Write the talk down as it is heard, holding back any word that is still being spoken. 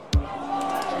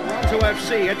Toronto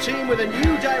FC, a team with a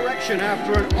new direction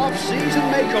after an off-season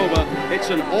makeover. It's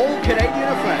an all-Canadian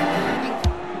affair.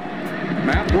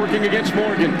 Matt working against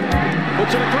Morgan.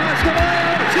 Puts it across the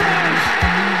line. Yes!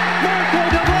 Marco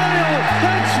Di Maio!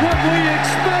 That's what we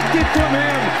expected from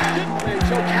him.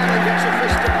 So Cannon gets a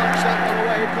fist to punch that one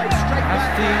away. It played straight back. I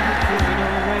see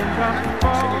the raindrops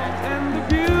fall and the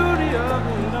beauty of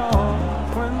it all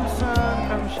when the sun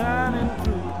comes shining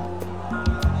through.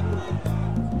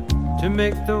 To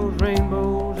make those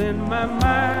rainbows in my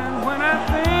mind when I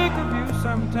think of you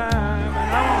sometime, and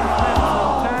I want to spend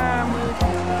some time with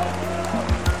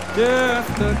you. Just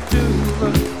the two of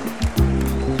us.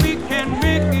 We can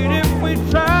make it if we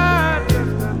try.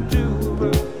 Just the two of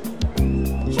us.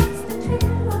 Just the two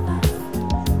of us.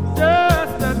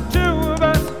 Just the two of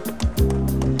us.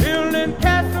 Building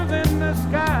castles in the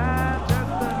sky. Just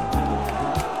the two.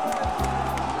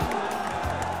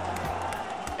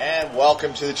 And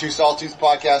welcome to the Two Solitudes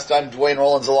podcast. I'm Dwayne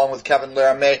Rollins along with Kevin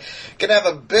Laramie. Gonna have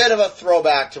a bit of a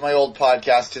throwback to my old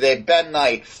podcast today. Ben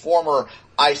Knight, former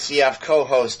ICF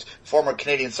co-host, former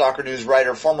Canadian Soccer News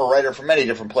writer, former writer for many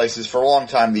different places, for a long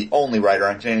time the only writer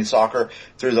on Canadian soccer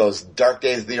through those dark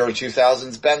days of the early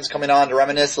 2000s. Ben's coming on to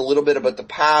reminisce a little bit about the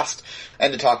past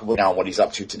and to talk about now what he's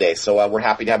up to today. So we're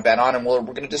happy to have Ben on, and we're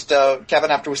going to just,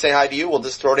 Kevin, after we say hi to you, we'll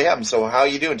just throw to him. So how are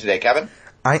you doing today, Kevin?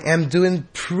 I am doing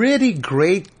pretty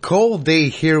great. Cold day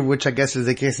here, which I guess is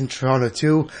the case in Toronto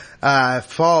too.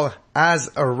 Fall has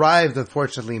arrived.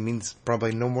 Unfortunately, it means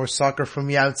probably no more soccer for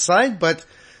me outside, but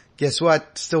guess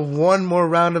what? Still one more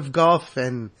round of golf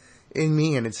and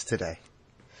it's today.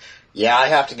 Yeah, I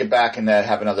have to get back and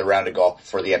have another round of golf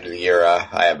before the end of the year.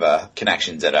 I have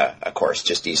connections at a course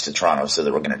just east of Toronto, so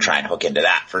that we're going to try and hook into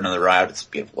that for another round. It's a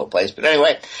beautiful little place. But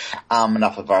anyway,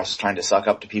 enough of us trying to suck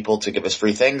up to people to give us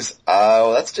free things.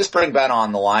 Let's just bring Ben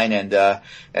on the line and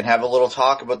have a little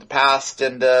talk about the past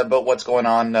and about what's going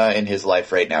on in his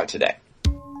life right now today.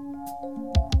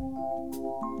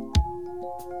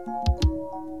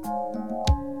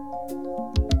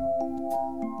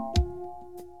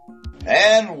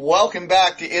 And welcome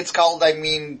back to the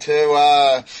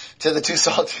Two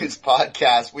Solitudes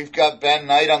podcast. We've got Ben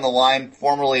Knight on the line,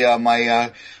 formerly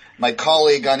my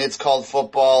colleague on It's Called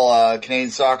Football, Canadian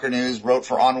Soccer News, wrote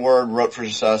for Onward, wrote for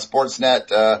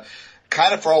Sportsnet.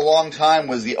 Kind of for a long time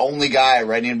was the only guy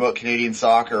writing about Canadian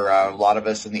soccer. A lot of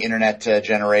us in the internet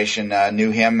generation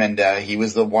knew him, and he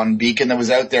was the one beacon that was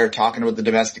out there talking about the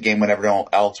domestic game when everyone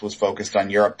else was focused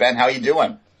on Europe. Ben, how you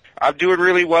doing? I'm doing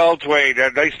really well,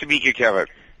 Dwayne. Nice to meet you, Kevin.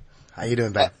 How you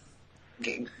doing, Ben?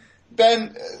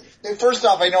 Ben, first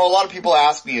off, I know a lot of people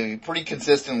ask me pretty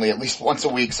consistently, at least once a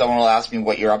week, someone will ask me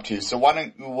what you're up to. So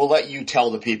we'll let you tell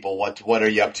the people what are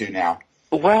you up to now?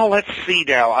 Well, let's see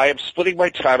now. I am splitting my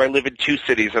time. I live in two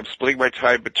cities. I'm splitting my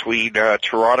time between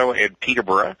Toronto and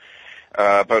Peterborough.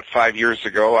 About 5 years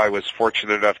ago, I was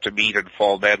fortunate enough to meet and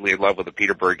fall madly in love with a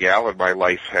Peterborough gal, and my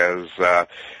life has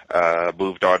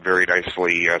moved on very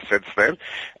nicely since then.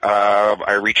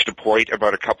 I reached a point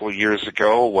about a couple of years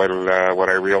ago when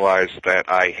I realized that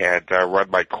I had run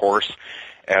my course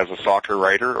as a soccer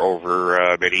writer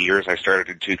over many years. I started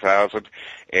in 2000,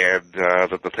 and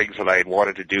that the things that I had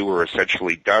wanted to do were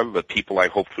essentially done. The people I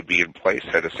hoped would be in place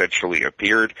had essentially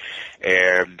appeared,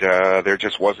 and there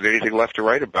just wasn't anything left to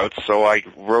write about. So I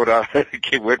wrote off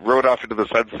into the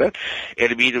sunset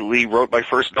and immediately wrote my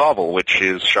first novel, which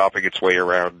is shopping its way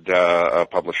around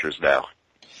publishers now.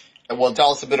 Well,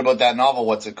 tell us a bit about that novel.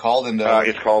 What's it called? And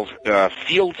it's called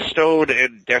Fieldstone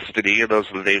and Destiny, and those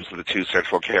are the names of the two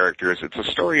central characters. It's a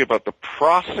story about the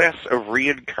process of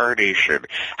reincarnation,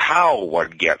 how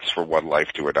one gets from one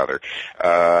life to another,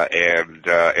 and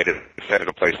it's set in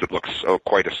a place that looks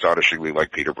quite astonishingly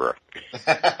like Peterborough.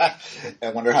 I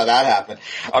wonder how that happened.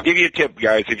 I'll give you a tip,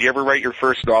 guys. If you ever write your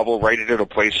first novel, write it in a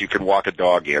place you can walk a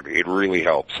dog in. It really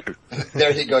helps.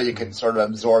 There you go. You can sort of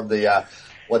absorb the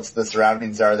what the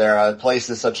surroundings are there. Place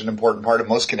is such an important part of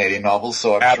most Canadian novels,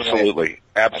 so I'm absolutely.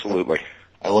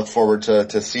 I look forward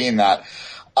to seeing that.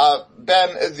 Ben,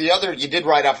 you did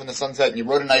Ride Off in the Sunset, and you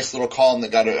wrote a nice little column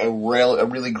that got a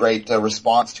really great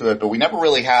response to it, but we never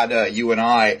really had you and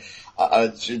I a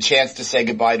chance to say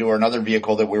goodbye to another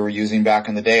vehicle that we were using back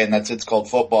in the day, and that's It's Called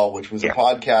Football, which was a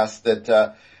podcast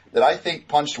that I think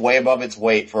punched way above its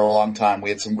weight for a long time. We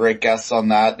had some great guests on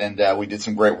that, and we did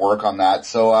some great work on that.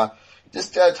 So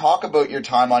just talk about your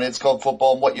time on It's Called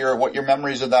Football and what your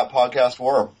memories of that podcast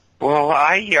were. Well,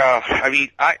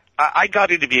 I got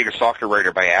into being a soccer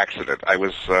writer by accident. I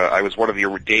was one of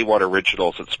the day one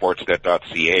originals at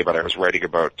Sportsnet.ca, but I was writing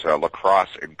about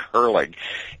lacrosse and curling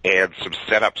and some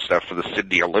setup stuff for the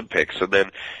Sydney Olympics. And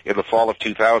then in the fall of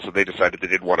 2000, they decided they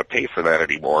didn't want to pay for that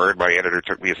anymore. And my editor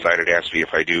took me aside and asked me if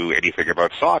I knew anything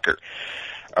about soccer.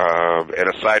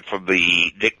 And aside from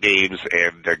the nicknames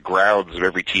and grounds of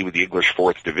every team in the English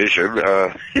fourth division,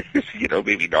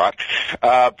 maybe not.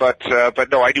 But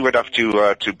no, I knew enough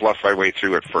to bluff my way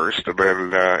through at first, and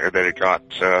then it got,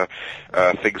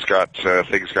 things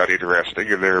got interesting,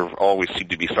 and there always seemed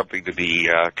to be something to be,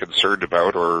 concerned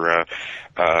about or,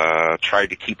 trying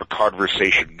to keep a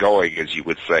conversation going, as you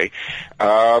would say.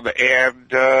 And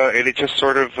it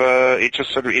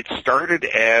started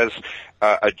as,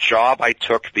 a job I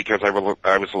took because I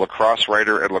was a lacrosse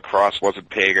writer, and lacrosse wasn't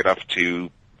paying enough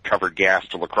to cover gas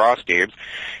to lacrosse games.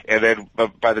 And then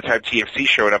by the time TFC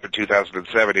showed up in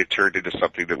 2007, it turned into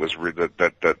something that was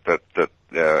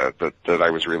that I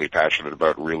was really passionate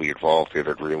about, really involved in,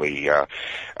 and really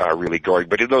going.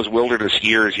 But in those wilderness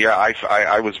years,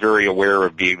 I was very aware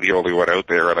of being the only one out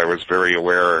there, and I was very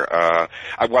aware.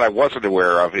 What I wasn't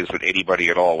aware of is that anybody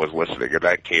at all was listening, and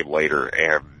that came later.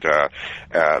 And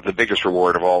the biggest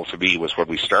reward of all to me was when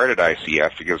we started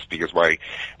ICF, because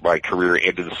my career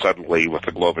ended suddenly with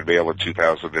the Globe and Mail in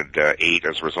 2008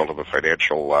 as a result of a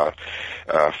financial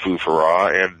foo-for-ah.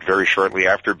 And very shortly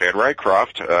after, Ben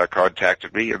Rycroft contacted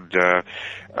me, and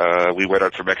we went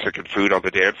out for Mexican food on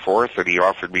the Danforth, and he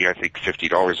offered me, I think,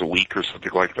 $50 a week or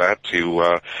something like that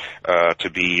to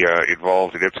be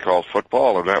involved in It's Called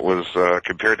Football, and that was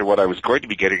compared to what I was going to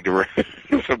be getting to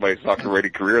my soccer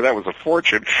writing career, that was a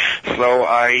fortune. So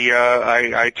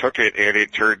I took it, and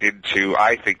it turned into,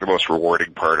 I think, the most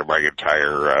rewarding part of my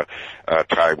entire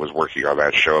time was working on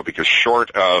that show, because short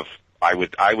of I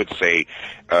would say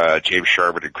James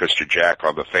Sharman and Christian Jack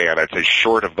on The Fan, I'd say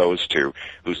short of those two,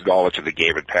 whose knowledge of the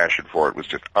game and passion for it was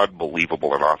just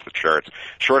unbelievable and off the charts,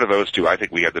 short of those two, I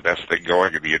think we had the best thing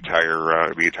going in the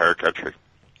entire country.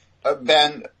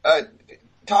 Ben,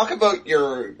 talk about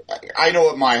I know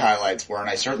what my highlights were, and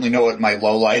I certainly know what my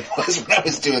low light was when I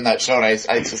was doing that show, and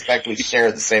I suspect we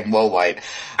share the same low light,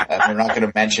 and we're not going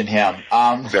to mention him.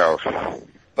 No.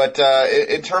 But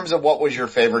in terms of what was your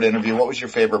favorite interview, what was your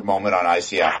favorite moment on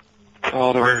ICF?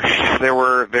 Oh, there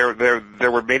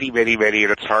were many,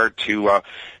 and it's hard to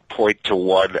point to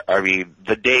one. I mean,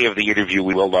 the day of the interview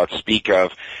we will not speak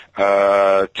of.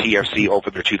 TFC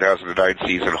opened the 2009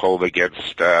 season home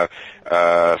against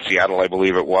Seattle, I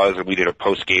believe it was, and we did a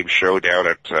post-game show down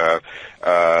at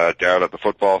the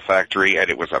football factory, and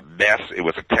it was a mess. It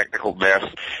was a technical mess.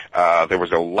 There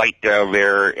was no light down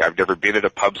there. I've never been in a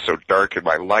pub so dark in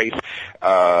my life.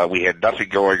 We had nothing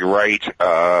going right.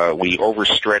 We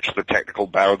overstretched the technical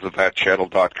bounds of that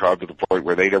channel.com to the point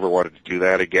where they never wanted to do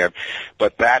that again.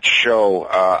 But that show,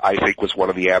 I think, was one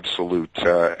of the absolute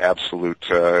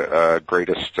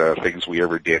greatest things we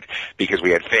ever did, because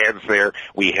we had fans there.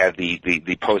 We had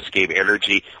the post-game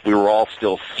energy. We were all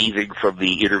still seething from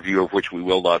the interview of which we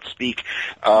will not speak.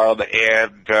 And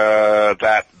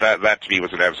that to me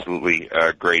was an absolutely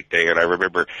great day. And I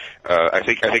remember, I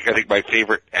think my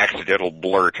favorite accidental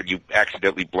blurt, and you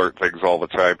accidentally blurt things all the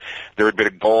time. There had been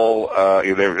a goal,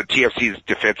 TFC's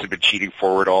defense had been cheating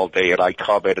forward all day, and I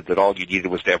commented that all you needed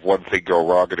was to have one thing go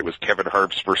wrong, and it was Kevin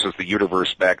Harps versus the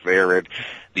Universe back there, and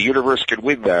the Universe could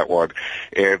win that one,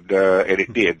 and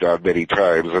it did on many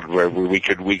times. And we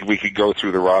could go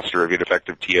through the roster of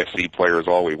ineffective TFC players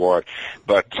all we want,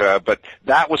 but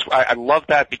that was, I love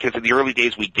that, because in the early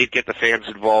days we did get the fans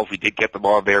involved, we did get them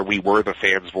on there, we were the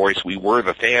fans' voice, we were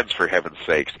the fans, for heaven's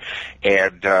sakes,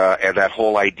 and that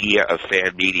whole idea of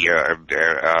fan media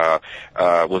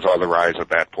was on the rise at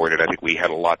that point, and I think we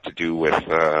had a lot to do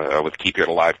with keeping it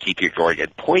alive, keeping it going,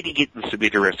 and pointing it in some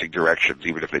interesting directions,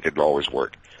 even if they didn't always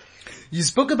work. You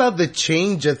spoke about the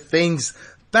change of things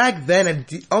back then,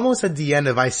 almost at the end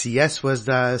of ICS, was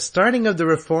the starting of the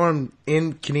reform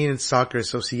in Canadian Soccer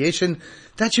Association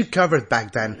that you covered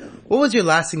back then. What was your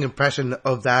lasting impression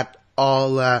of that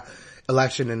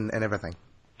election and everything?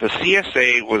 The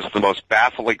CSA was the most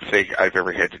baffling thing I've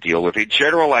ever had to deal with. In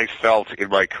general, I felt in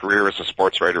my career as a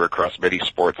sports writer across many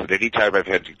sports that any time I've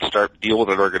had to deal with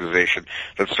an organization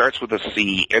that starts with a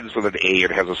C, ends with an A,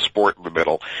 and has a sport in the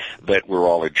middle, that we're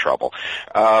all in trouble.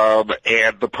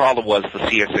 And the problem was the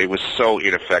CSA was so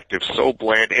ineffective, so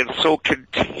bland, and so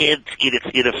content in its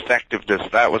ineffectiveness.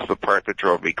 That was the part that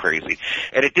drove me crazy.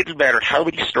 And it didn't matter how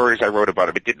many stories I wrote about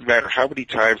it. It didn't matter how many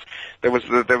times there was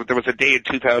a day in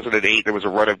 2008, there was a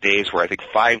run of days where I think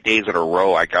 5 days in a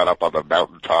row I got up on the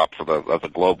mountaintop of the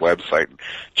Globe website and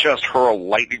just hurled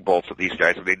lightning bolts at these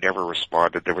guys, and they never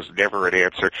responded. There was never an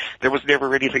answer. There was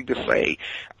never anything to say.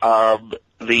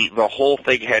 The whole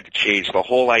thing had to change. The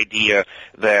whole idea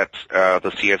that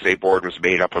the CSA board was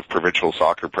made up of provincial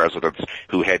soccer presidents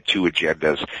who had two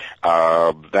agendas,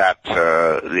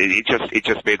 it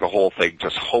just made the whole thing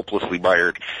just hopelessly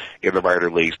mired in the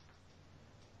minor leagues.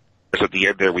 At the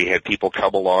end there, we had people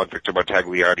come along, Victor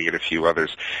Montagliani and a few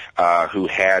others, who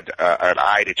had an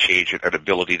eye to change it, an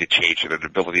ability to change it, an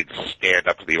ability to stand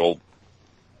up to the old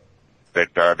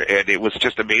that done, and it was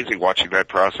just amazing watching that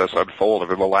process unfold.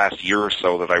 And in the last year or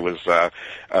so that I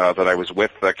was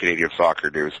with Canadian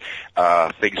Soccer News,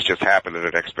 things just happened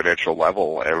at an exponential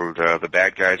level, and the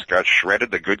bad guys got shredded,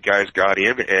 the good guys got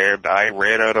in, and I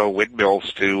ran out of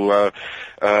windmills to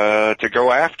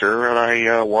go after, and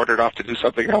I wandered off to do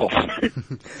something else.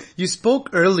 You spoke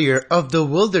earlier of the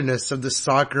wilderness of the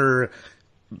soccer,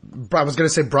 I was going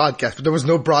to say broadcast, but there was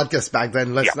no broadcast back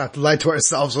then. Let's not lie to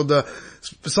ourselves. So the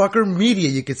soccer media,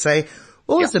 you could say.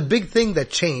 What was the big thing that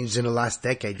changed in the last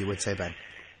decade, you would say, Ben?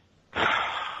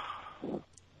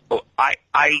 Well,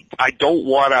 I don't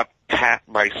want to pat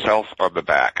myself on the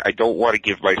back. I don't want to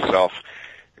give myself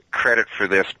credit for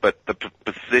this, but the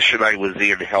position I was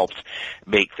in helped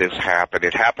make this happen.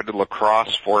 It happened in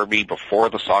lacrosse for me before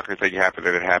the soccer thing happened,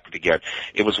 and it happened again.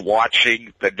 It was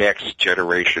watching the next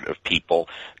generation of people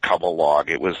come along.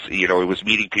 It was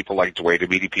meeting people like Dwayne and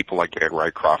meeting people like Ben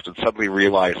Rycroft, and suddenly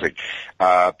realizing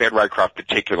Ben Rycroft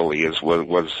particularly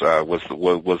was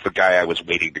the guy I was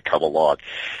waiting to come along.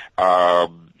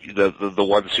 The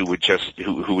ones who would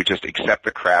just accept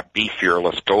the crap, be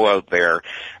fearless, go out there,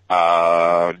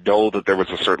 know that there was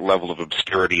a certain level of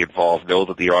obscurity involved, know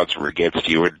that the odds were against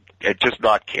you, and just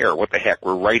not care. What the heck,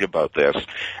 we're right about this,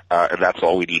 and that's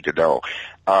all we need to know.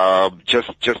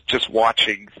 Just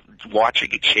watching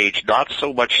it change. Not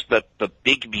so much that the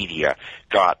big media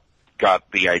got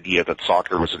the idea that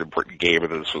soccer was an important game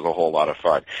and that this was a whole lot of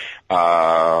fun.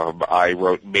 I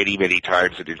wrote many, many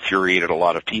times and infuriated a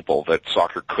lot of people that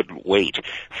soccer couldn't wait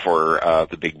for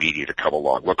the big media to come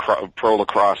along. Pro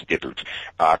lacrosse didn't.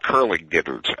 Curling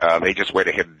didn't. They just went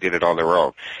ahead and did it on their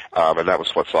own. And that was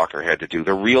what soccer had to do.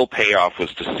 The real payoff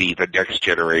was to see the next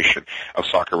generation of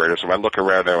soccer writers. When I look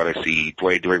around now and I see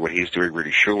Dwayne doing what he's doing,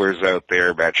 Rudy Schuler's out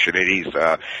there, Matt Shinetti's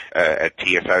at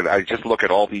TSI, I just look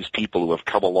at all these people who have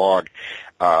come along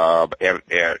and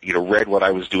read what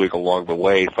I was doing along the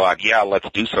way, thought, yeah, let's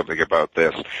do something about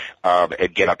this,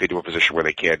 and get up into a position where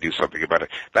they can do something about it.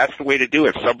 That's the way to do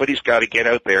it. Somebody's got to get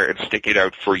out there and stick it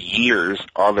out for years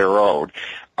on their own,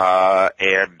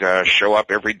 and show up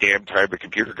every damn time the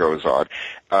computer goes on,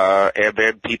 and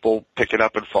then people pick it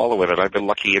up and follow it. And I've been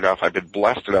I've been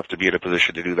blessed enough to be in a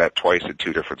position to do that twice in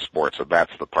two different sports, and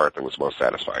that's the part that was most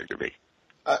satisfying to me.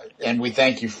 And we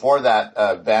thank you for that,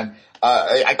 Ben.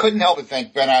 I couldn't help but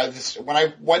think, Ben, when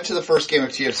I went to the first game of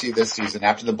TFC this season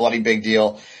after the bloody big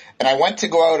deal, and I went to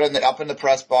go out up in the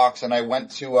press box, and I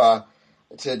went to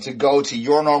go to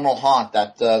your normal haunt,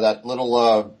 that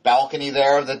little balcony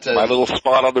there. My little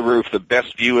spot on the roof, the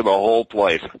best view in the whole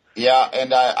place. Yeah,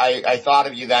 and I thought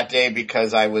of you that day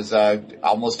because I was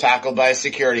almost tackled by a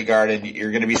security guard, and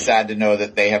you're going to be sad to know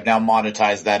that they have now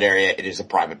monetized that area. It is a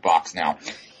private box now.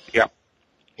 Yeah.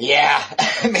 Yeah.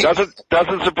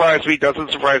 Doesn't surprise me.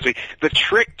 The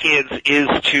trick, kids, is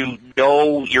to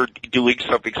know you're doing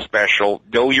something special,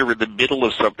 know you're in the middle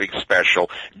of something special,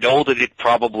 know that it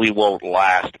probably won't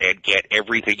last, and get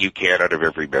everything you can out of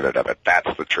every minute of it.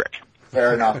 That's the trick.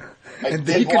 Fair enough. And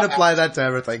then you can apply that to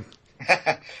everything.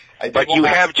 But you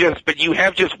have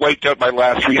just wiped out my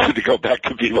last reason to go back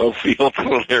to BMO Field,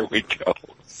 so there we go.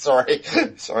 Sorry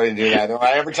to do that.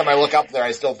 Every time I look up there,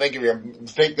 I still think of you.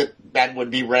 Think that Ben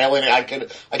would be railing. I can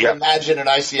imagine an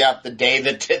ICF the day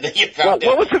that you found it.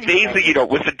 What was amazing,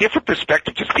 with a different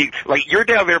perspective, just being, like, you're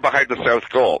down there behind the south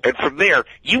goal, and from there,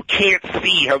 you can't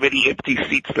see how many empty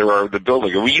seats there are in the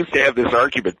building. And we used to have this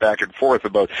argument back and forth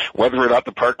about whether or not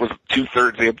the park was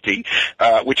 2/3 empty,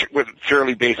 which was a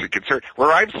fairly basic concern.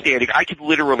 Where I'm standing, I can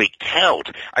literally count.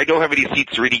 I know how many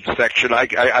seats are in each section. I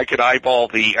can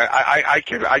eyeball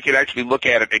I can actually look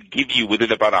at it and give you within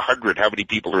about 100 how many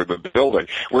people are in the building.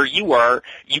 Where you are,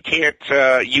 you can't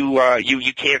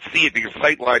you can't see it because the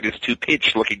sight line is too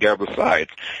pitched looking down the sides.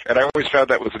 And I always found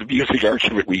that was an amusing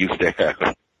argument we used to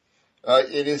have.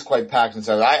 It is quite packed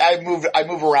inside. I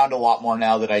move around a lot more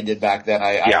now than I did back then.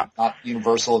 I'm not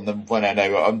universal in the one end. I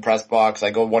go on press box,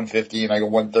 I go 115, I go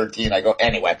 113, I go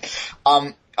anyway.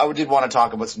 I did want to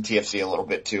talk about some TFC a little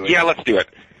bit too. Yeah, let's do it.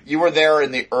 You were there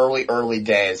in the early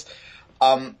days.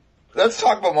 Let's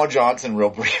talk about Mo Johnson real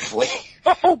briefly.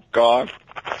 Oh, God.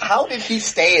 How did he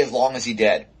stay as long as he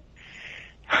did?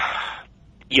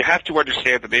 You have to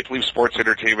understand that Maple Leaf Sports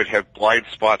Entertainment have blind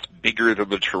spots bigger than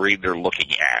the terrain they're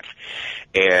looking at.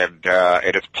 And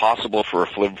it's possible for a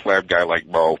flim-flam guy like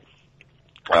Mo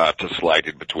to slide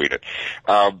in between it.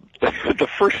 The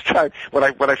first time when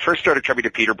I first started coming to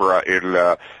Peterborough in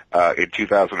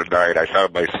 2009, I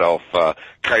found myself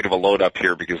kind of alone up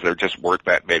here because there just weren't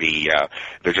that many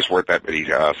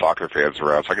soccer fans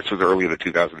around. So I guess it was early in the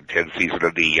 2010 season,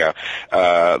 and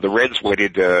the Reds went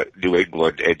into New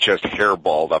England and just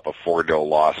hairballed up a 4-0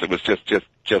 loss. It was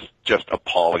just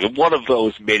appalling. And one of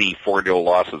those many 4-0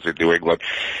 losses in New England.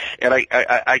 And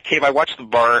I watched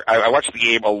the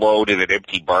game alone in an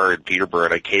empty bar in Peterborough,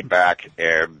 and I came back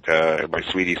and my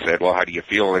sweetie said, well, how do you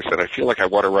feel? And I said, I feel like I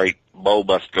want to write Mo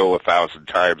Must Go 1,000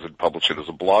 times and publish it as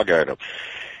a blog item.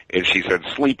 And she said,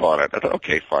 sleep on it. I thought,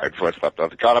 okay, fine. So I slept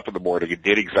on it. Got up in the morning and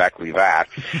did exactly that.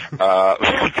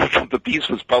 The piece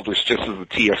was published just as the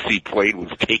TFC plane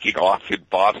was taking off in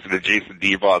Boston, and Jason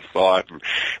DeVos saw it and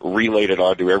relayed it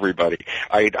on to everybody.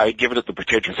 I'd given it the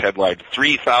pretentious headline,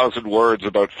 3,000 words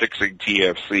about fixing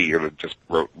TFC, and it just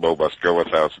wrote Mo Must Go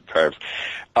 1,000 times.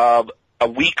 A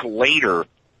week later,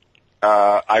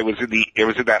 I was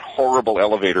in that horrible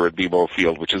elevator at BMO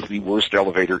Field, which is the worst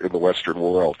elevator in the Western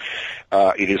world.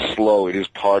 It is slow, it is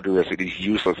ponderous, it is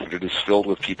useless, and it is filled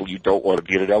with people you don't want to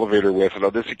be in an elevator with. And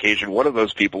on this occasion, one of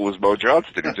those people was Mo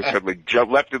Johnston, who just suddenly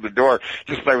leapt in the door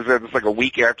just as I was there. It was like a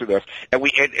week after this, and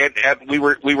we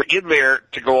were in there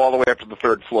to go all the way up to the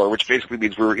third floor, which basically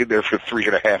means we were in there for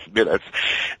 3.5 minutes.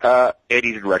 And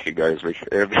he didn't recognize me.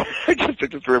 And I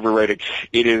just remember writing,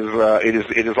 it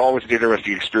is always an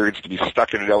interesting experience to be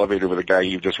stuck in an elevator with a guy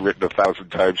you've just written 1,000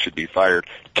 times should be fired.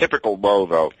 Typical Mo,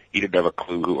 though. He didn't have a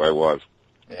clue who I was.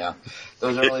 Yeah.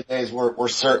 Those early days were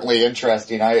certainly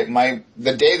interesting.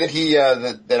 The day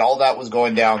that that all that was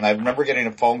going down, I remember getting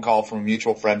a phone call from a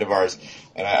mutual friend of ours,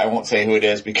 and I won't say who it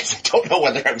is because I don't know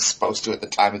whether I was supposed to at the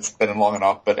time. It's been long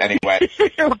enough, but anyway.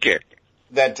 Okay.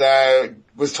 That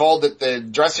was told that the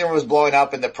dressing room was blowing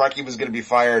up and that Preki was going to be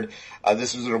fired.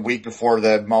 This was a week before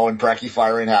the Mo and Preki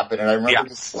firing happened, and I remember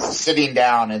just sitting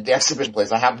down at the exhibition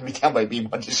place. I happened to be down by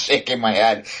BMO, just shaking my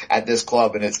head at this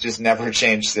club, and it's just never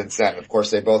changed since then. Of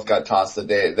course, they both got tossed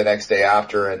the next day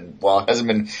after, and well, it hasn't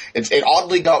been. It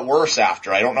oddly got worse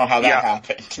after. I don't know how that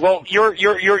happened. Well,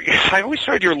 I always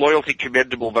find your loyalty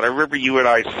commendable, but I remember you and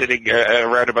I sitting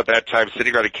around about that time,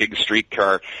 sitting on a King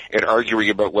streetcar and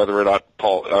arguing about whether or not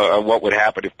what would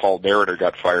happen if Paul Mariner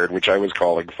got fired, which I was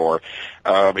calling for,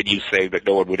 and you saying that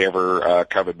no one would ever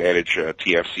come and manage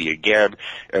TFC again,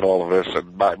 and all of this.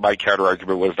 And my counter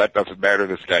argument was that doesn't matter.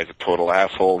 This guy's a total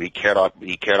asshole. He cannot.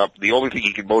 The only thing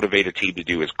he can motivate a team to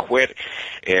do is quit.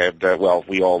 And well,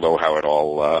 we all know how it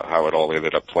all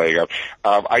ended up playing out.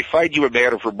 I find you a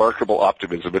man of remarkable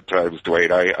optimism at times,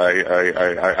 Dwayne.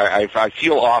 I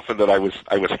feel often that I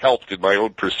was helped in my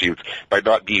own pursuits by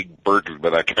not being burdened by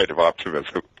that kind of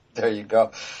optimism. There you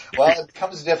go. Well, it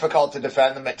becomes difficult to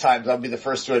defend them at times. I'll be the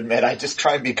first to admit. I just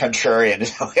try and be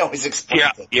contrarian. I always explain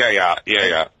it.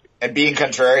 Yeah. And being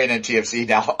contrarian in TFC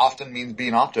now often means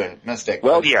being optimistic.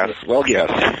 Well, yes. We'll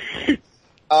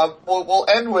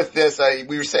end with this.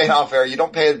 We were saying off air, you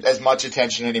don't pay as much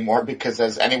attention anymore because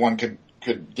as anyone could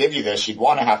give you this, you'd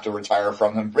want to have to retire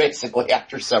from them basically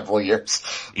after several years.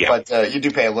 Yeah. But you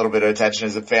do pay a little bit of attention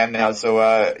as a fan now. So,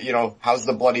 how's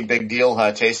the bloody big deal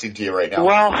tasting to you right now?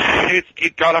 Well,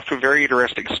 it got off to a very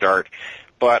interesting start.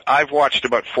 But I've watched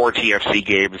about 4 TFC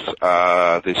games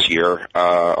this year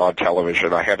on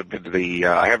television. I haven't been to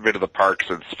the park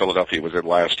since Philadelphia was in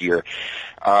last year.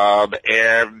 And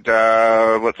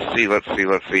let's see.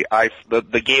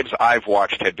 The games I've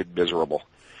watched have been miserable.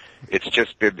 It's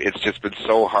just been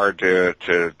so hard to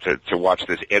watch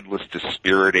this endless,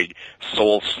 dispiriting,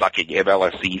 soul-sucking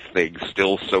MLSE thing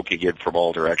still soaking in from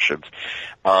all directions.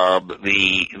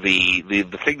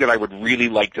 The thing that I would really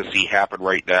like to see happen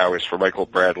right now is for Michael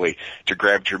Bradley to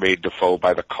grab Jermaine Defoe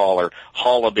by the collar,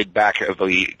 haul him in back of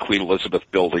the Queen Elizabeth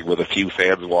building with a few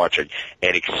fans watching,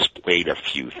 and explain a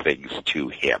few things to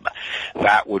him.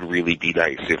 That would really be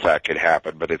nice if that could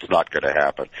happen, but it's not going to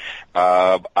happen.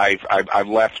 I've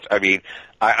left. I mean,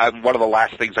 one of the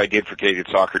last things I did for Canadian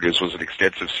Soccer News was an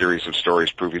extensive series of stories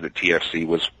proving that TFC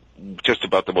was just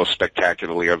about the most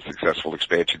spectacularly unsuccessful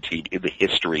expansion team in the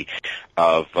history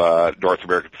of North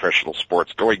American professional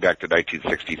sports, going back to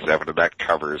 1967, and that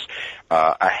covers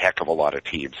a heck of a lot of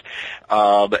teams.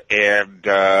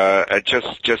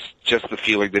 Just the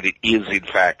feeling that it is in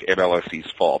fact MLSE's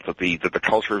fault, that the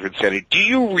culture of insanity. Do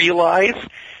you realize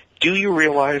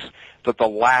that the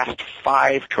last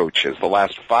 5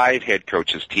 head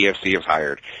coaches TFC has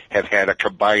hired have had a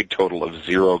combined total of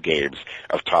 0 games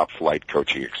of top-flight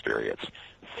coaching experience.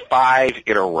 5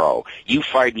 in a row. You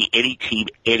find me any team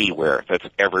anywhere that's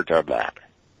ever done that.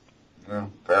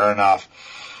 Fair enough.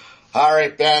 All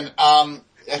right, Ben. I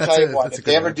tell you what, if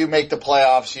they ever do make the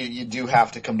playoffs, you do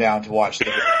have to come down to watch the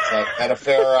games at a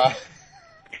fair.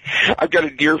 I've got a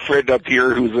dear friend up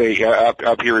here who's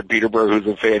up here in Peterborough who's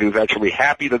a fan who's actually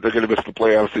happy that they're going to miss the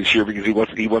playoffs this year because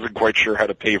he wasn't quite sure how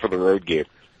to pay for the road game.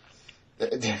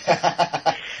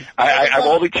 I'm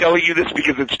only telling you this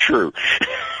because it's true.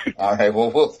 All right,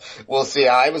 well, we'll see.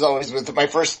 I was always my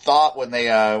first thought when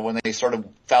they sort of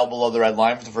fell below the red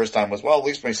line for the first time was, well, at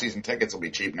least my season tickets will be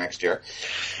cheap next year.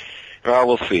 Well,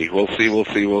 we'll see.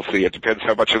 It depends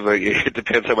how much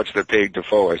they're paying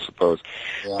Defoe, I suppose.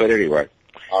 Yeah. But anyway.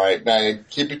 All right, man.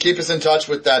 Keep us in touch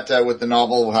with that with the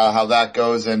novel, how that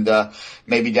goes, and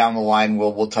maybe down the line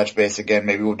we'll touch base again.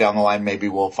 Maybe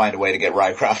we'll find a way to get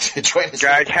Rycroft to join us.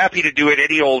 Guys, happy to do it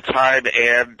any old time,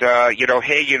 and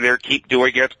hang in there, keep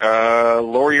doing it.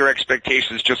 Lower your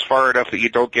expectations just far enough that you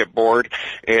don't get bored,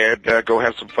 and go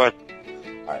have some fun.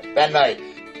 All right, Ben Knight.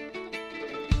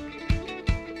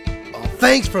 Well,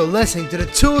 thanks for listening to the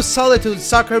Two Solitudes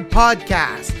Soccer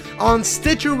Podcast on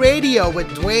Stitcher Radio with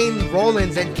Dwayne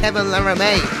Rollins and Kevin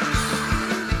Laramie.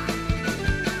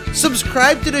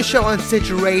 Subscribe to the show on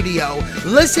Stitcher Radio.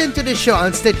 Listen to the show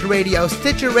on Stitcher Radio.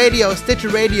 Stitcher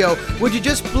Radio. Would you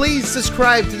just please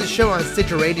subscribe to the show on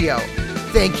Stitcher Radio?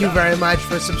 Thank you very much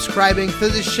for subscribing to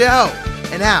the show.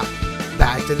 And now,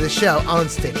 back to the show on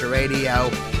Stitcher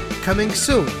Radio. Coming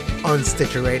soon on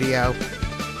Stitcher Radio.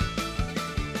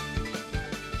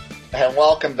 And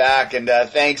welcome back, and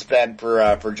thanks, Ben,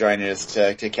 for joining us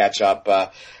to catch up.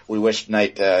 We wish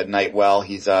Knight well.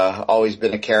 He's always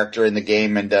been a character in the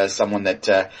game and someone that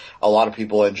a lot of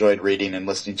people enjoyed reading and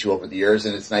listening to over the years,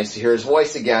 and it's nice to hear his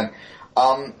voice again.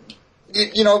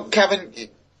 Kevin,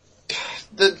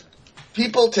 the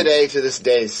people today, to this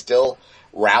day, still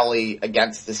rally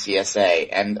against the CSA,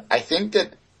 and I think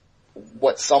that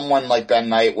what someone like Ben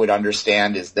Knight would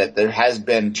understand is that there has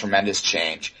been tremendous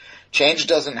change. Change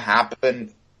doesn't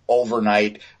happen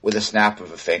overnight with a snap of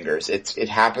the fingers. It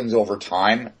happens over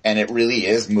time, and it really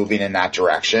is moving in that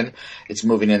direction. It's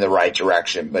moving in the right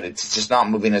direction, but it's just not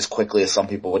moving as quickly as some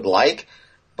people would like.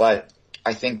 But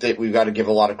I think that we've got to give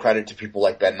a lot of credit to people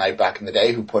like Ben Knight back in the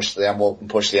day who pushed the envelope and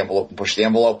pushed the envelope and pushed the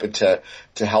envelope and to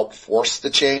help force the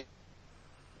change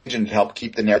and to help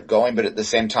keep the narrative going. But at the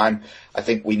same time, I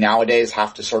think we nowadays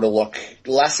have to sort of look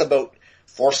less about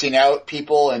forcing out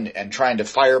people and trying to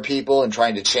fire people and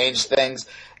trying to change things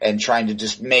and trying to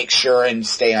just make sure and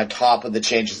stay on top of the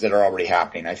changes that are already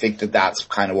happening. I think that that's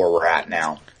kind of where we're at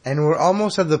now. And we're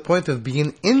almost at the point of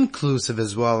being inclusive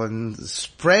as well and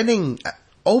spreading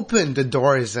open the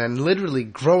doors and literally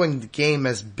growing the game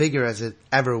as bigger as it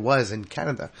ever was in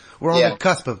Canada. We're on the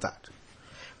cusp of that.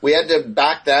 We had to,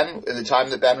 back then, in the time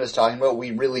that Ben was talking about,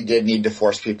 we really did need to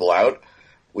force people out.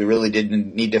 We really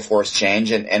didn't need to force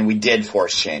change, and we did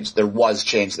force change. There was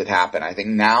change that happened. I think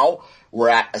now we're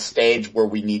at a stage where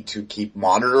we need to keep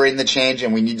monitoring the change,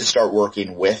 and we need to start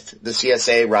working with the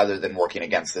CSA rather than working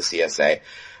against the CSA.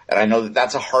 And I know that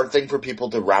that's a hard thing for people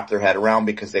to wrap their head around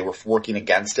because they were working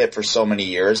against it for so many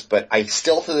years, but I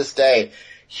still to this day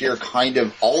hear kind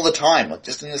of all the time, like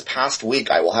just in this past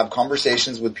week, I will have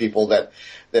conversations with people that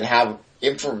have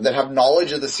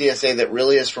knowledge of the CSA that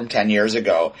really is from 10 years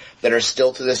ago, that are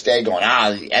still to this day going,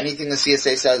 anything the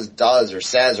CSA does or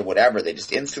says or whatever, they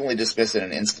just instantly dismiss it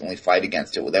and instantly fight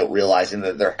against it without realizing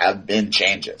that there have been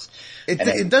changes.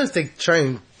 It does take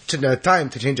time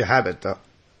to change a habit, though.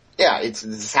 Yeah, it's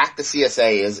sack the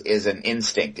CSA is an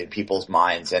instinct in people's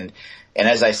minds, and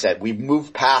as I said, we've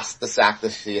moved past the sack the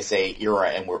CSA era,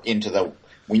 and we're into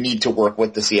we need to work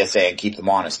with the CSA and keep them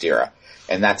honest era.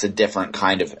 And that's a different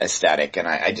kind of aesthetic, and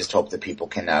I just hope that people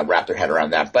can wrap their head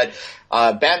around that. But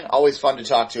Ben, always fun to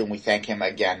talk to, and we thank him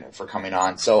again for coming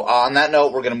on. So on that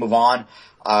note, we're going to move on.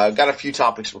 Got a few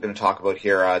topics we're going to talk about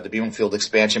here. The BMO Field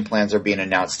expansion plans are being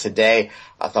announced today.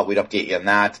 I thought we'd update you on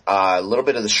that. A little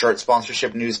bit of the shirt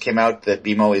sponsorship news came out that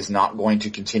BMO is not going to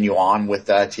continue on with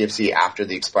TFC after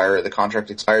the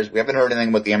contract expires. We haven't heard anything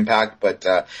about the impact, but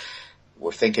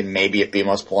we're thinking maybe if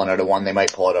BMO's pulling out of one, they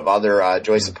might pull out of other.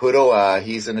 Joy Saputo,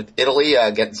 he's in Italy,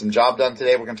 getting some job done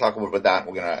today. We're going to talk about that.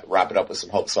 We're going to wrap it up with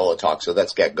some Hope Solo talk. So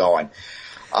let's get going.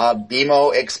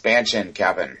 BMO expansion,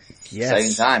 Kevin. Yes.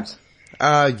 Exciting times.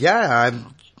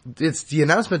 It's the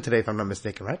announcement today, if I'm not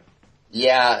mistaken, right?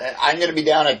 Yeah, I'm going to be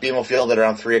down at BMO Field at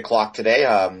around 3 o'clock today.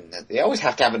 They always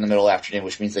have to have it in the middle of the afternoon,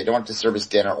 which means they don't have to service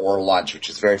dinner or lunch, which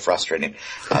is very frustrating.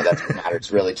 That's what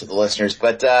matters really to the listeners.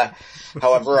 But,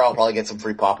 however, I'll probably get some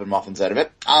free pop and muffins out of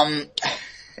it.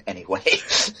 Anyway.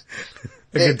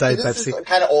 A good diet this Pepsi. is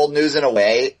kind of old news in a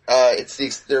way.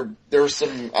 There were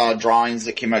some, drawings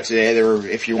that came out today.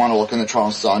 If you want to look in the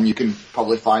Toronto Sun, you can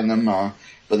probably find them, by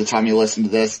the time you listen to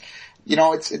this. You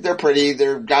know, they're pretty.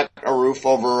 They've got a roof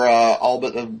over, all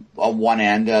but one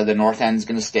end. The north end's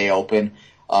gonna stay open.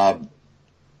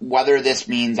 Whether this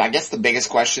means, I guess the biggest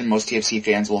question most TFC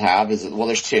fans will have is, well,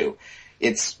 there's two.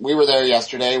 We were there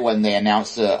yesterday when they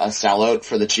announced a sellout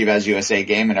for the Chivas USA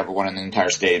game, and everyone in the entire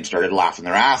stadium started laughing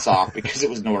their ass off because it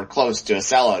was nowhere close to a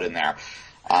sellout in there.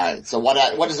 So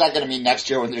what is that gonna mean next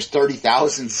year when there's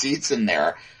 30,000 seats in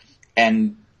there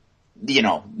and, you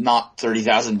know, not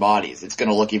 30,000 bodies? It's going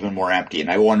to look even more empty, and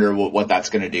I wonder what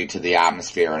that's going to do to the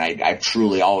atmosphere, and I've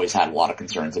truly always had a lot of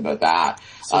concerns about that.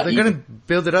 So they're going to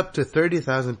build it up to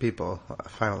 30,000 people,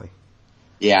 finally.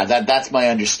 Yeah, that's my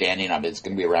understanding of it. It's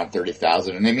going to be around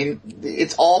 30,000, and I mean,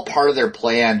 it's all part of their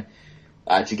plan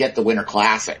to get the Winter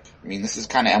Classic. I mean, this is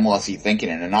kind of MLSE thinking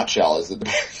in a nutshell, is that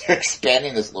they're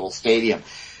expanding this little stadium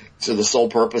to the sole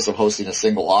purpose of hosting a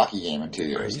single hockey game in 2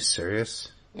 years. Are you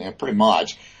serious? Yeah, pretty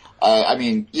much. I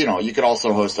mean, you know, you could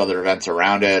also host other events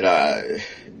around it.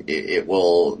 It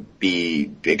will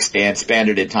be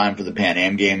expanded in time for the Pan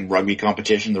Am game rugby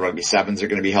competition. The rugby sevens are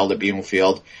going to be held at BMO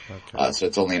Field. Okay. So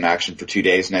it's only in action for 2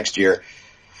 days next year.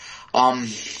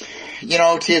 You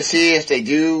know, TFC, if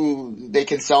they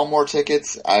can sell more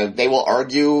tickets. They will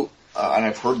argue, and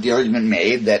I've heard the argument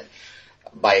made that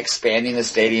by expanding the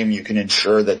stadium, you can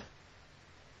ensure that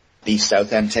these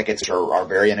South End tickets are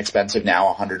very inexpensive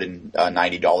now.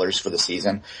 $190 for the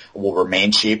season will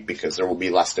remain cheap because there will be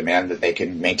less demand, that they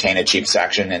can maintain a cheap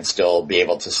section and still be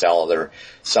able to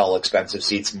sell expensive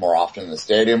seats more often in the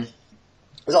stadium.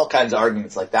 There's all kinds of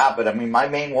arguments like that, but I mean, my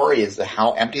main worry is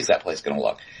how empty is that place going to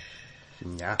look?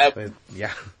 Yeah,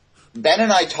 yeah. Ben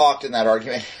and I talked in that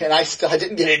argument, and I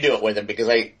didn't get into it with him because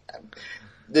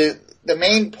the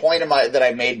main point that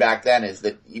I made back then is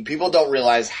that people don't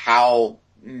realize how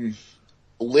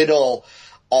little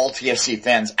all TFC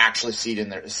fans actually sit in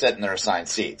their assigned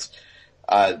seats.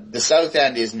 The South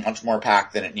End is much more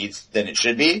packed than it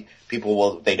should be.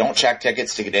 They don't check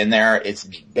tickets to get in there. It's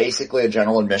basically a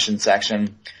general admission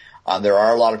section. There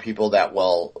are a lot of people that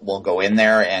will go in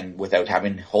there and without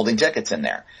holding tickets in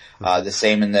there. The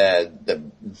same in the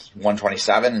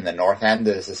 127 in the North End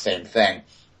is the same thing.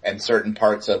 And certain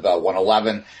parts of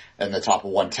 111 and the top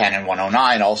of 110 and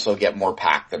 109 also get more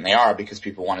packed than they are because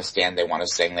people want to stand, they want to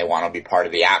sing, they want to be part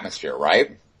of the atmosphere,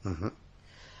 right?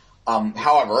 Mm-hmm.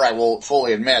 However, I will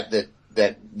fully admit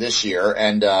that this year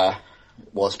and,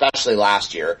 especially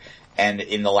last year and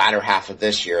in the latter half of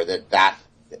this year, that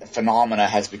phenomena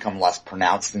has become less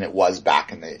pronounced than it was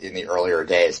back in the earlier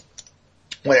days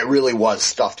when it really was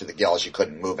stuffed to the gills. You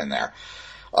couldn't move in there.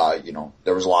 You know,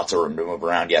 there was lots of room to move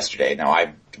around yesterday. Now,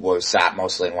 I was sat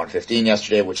mostly in 115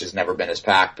 yesterday, which has never been as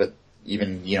packed, but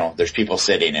even, you know, there's people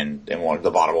sitting in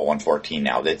the bottom of 114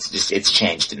 now. It's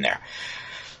changed in there.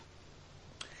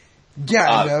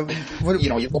 Yeah,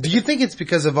 do you think it's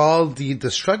because of all the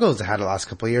struggles they had the last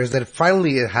couple of years that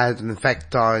finally it had an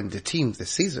effect on the team this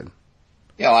season?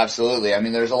 Yeah, absolutely. I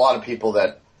mean, there's a lot of people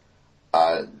that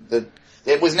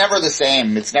it was never the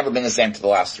same. It's never been the same for the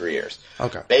last 3 years.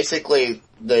 Okay. Basically,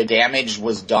 the damage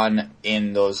was done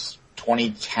in those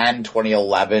 2010,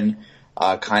 2011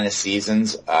 kind of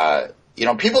seasons. You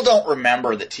know, people don't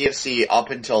remember that TFC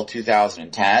up until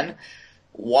 2010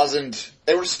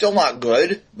 they were still not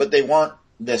good, but they weren't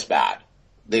this bad.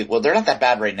 They're not that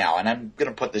bad right now, and I'm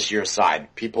gonna put this year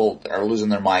aside. People are losing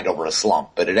their mind over a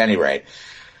slump, but at any rate,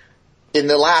 in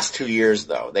the last 2 years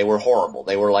though, they were horrible.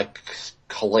 They were like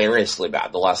hilariously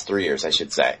bad. The last 3 years, I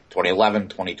should say. 2011,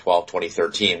 2012,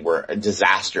 2013 were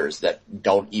disasters that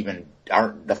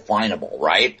aren't definable,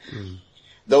 right? Mm.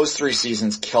 Those 3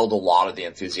 seasons killed a lot of the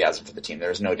enthusiasm for the team.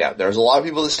 There's no doubt. There's a lot of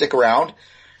people that stick around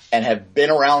and have been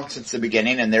around since the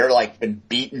beginning, and they're like been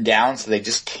beaten down, so they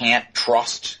just can't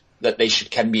trust that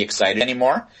can be excited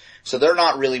anymore. So they're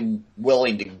not really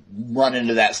willing to run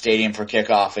into that stadium for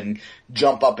kickoff and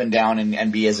jump up and down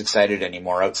and be as excited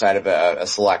anymore outside of a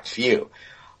select few.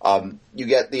 You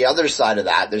get the other side of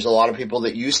that. There's a lot of people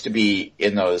that used to be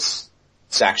in those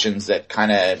sections that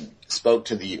kind of spoke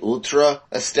to the ultra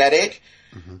aesthetic.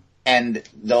 Mm-hmm. And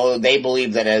though they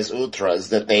believed that as ultras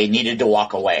that they needed to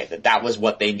walk away, that was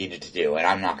what they needed to do. And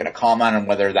I'm not going to comment on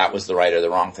whether that was the right or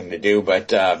the wrong thing to do, but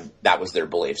that was their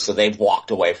belief. So they've walked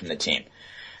away from the team.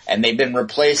 And they've been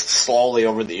replaced slowly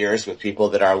over the years with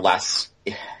people that are less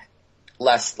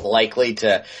likely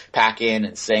to pack in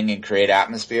and sing and create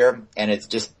atmosphere. And it's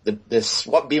just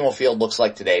what BMO Field looks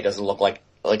like today doesn't look like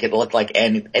it looked like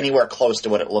anywhere close to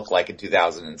what it looked like in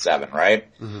 2007,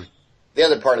 right? Mm-hmm. The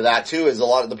other part of that too is a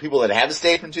lot of the people that have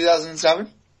stayed from 2007,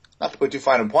 not to put too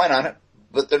fine a point on it,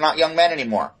 but they're not young men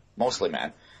anymore. Mostly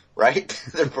men, right?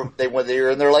 They were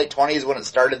in their late 20s when it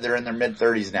started, they're in their mid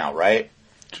 30s now, right?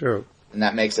 True. And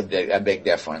that makes a big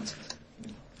difference.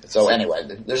 So anyway,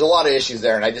 there's a lot of issues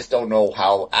there, and I just don't know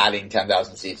how adding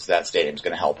 10,000 seats to that stadium is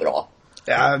going to help at all.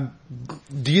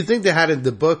 Do you think they had in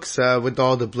the books, with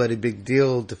all the bloody big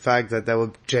deal, the fact that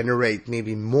would generate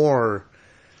maybe more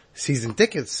season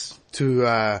tickets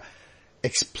to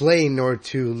explain or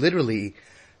to literally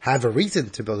have a reason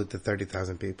to build it to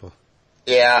 30,000 people?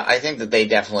 Yeah, I think that they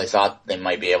definitely thought they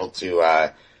might be able to.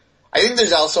 I think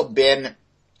there's also been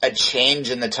a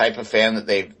change in the type of fan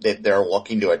that they're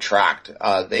looking to attract.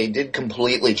 They did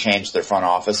completely change their front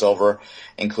office over,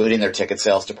 including their ticket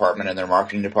sales department and their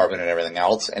marketing department and everything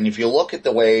else. And if you look at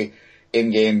the way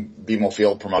in-game BMO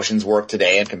Field promotions work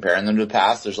today and comparing them to the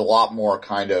past, there's a lot more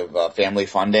kind of family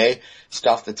fun day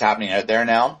stuff that's happening out there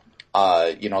now.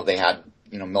 They had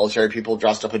military people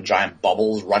dressed up in giant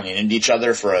bubbles running into each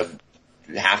other for a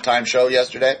halftime show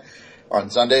yesterday or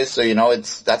on Sundays. So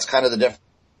that's kind of the difference.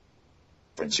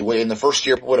 In the first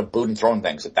year, people would have booed and thrown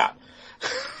things at that.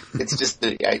 It's just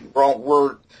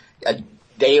we're a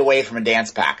day away from a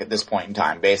dance pack at this point in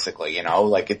time, basically.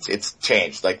 It's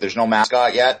changed. Like there's no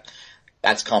mascot yet.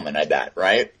 That's coming, I bet,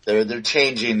 right? They're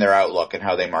changing their outlook and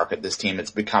how they market this team.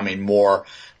 It's becoming more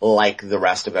like the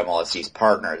rest of MLSC's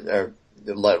partners,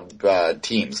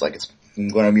 teams. Like it's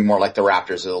going to be more like the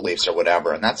Raptors or the Leafs or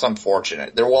whatever, and that's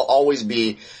unfortunate. There will always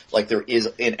be, like there is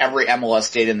in every MLS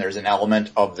stadium, there's an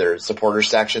element of their supporter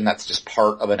section that's just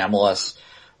part of an MLS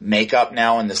makeup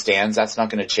now in the stands. That's not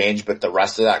going to change, but the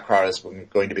rest of that crowd is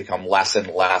going to become less and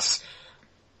less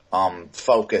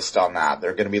focused on that.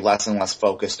 They're going to be less and less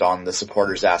focused on the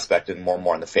supporters aspect and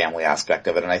more on the family aspect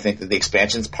of it. And I think that the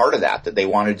expansion's part of that they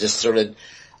want to just sort of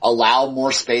allow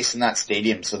more space in that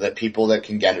stadium so that people that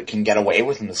can get away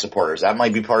within the supporters. That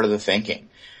might be part of the thinking.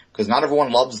 Because not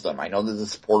everyone loves them. I know that the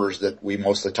supporters that we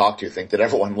mostly talk to think that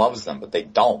everyone loves them, but they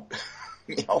don't.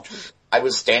 I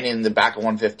was standing in the back of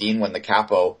 115 when they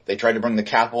tried to bring the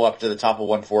capo up to the top of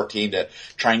 114 to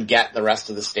try and get the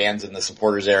rest of the stands in the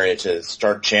supporters area to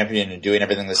start championing and doing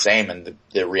everything the same. And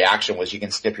the reaction was, you can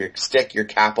stick your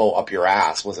capo up your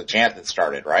ass, was a chant that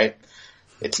started, right?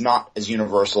 It's not as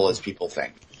universal as people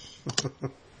think.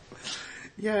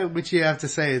 Yeah, which you have to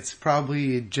say, it's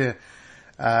probably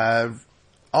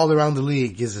all around the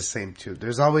league is the same too.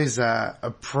 There's always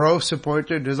a pro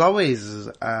supporter. There's always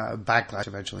a backlash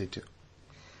eventually too.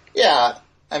 Yeah,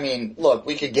 I mean, look,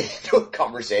 we could get into a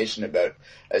conversation about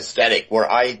aesthetic. Where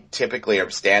I typically am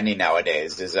standing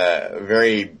nowadays is a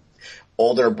very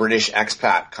older British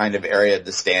expat kind of area of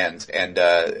the stands, and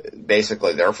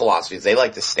basically their philosophy is they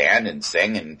like to stand and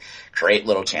sing and create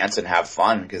little chants and have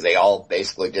fun, because they all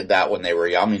basically did that when they were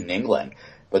young in England.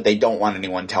 But they don't want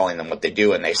anyone telling them what they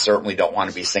do, and they certainly don't want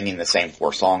to be singing the same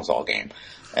 4 songs all game.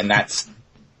 And that's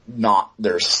not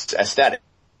their aesthetic.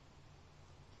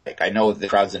 I know the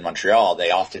crowds in Montreal, they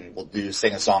often will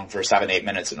sing a song for 7-8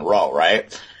 minutes in a row,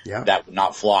 right? Yeah. That would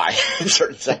not fly in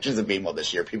certain sections of BMO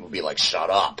this year. People would be like,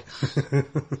 shut up.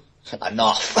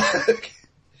 Enough.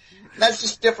 That's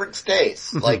just different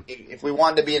tastes. Like, if we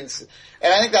wanted to be in,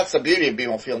 and I think that's the beauty of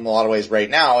BMO Field in a lot of ways right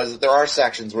now, is that there are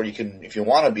sections where you can, if you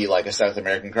want to be like a South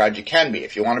American crowd, you can be.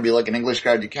 If you want to be like an English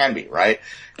crowd, you can be, right?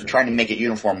 And trying to make it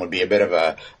uniform would be a bit of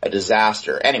a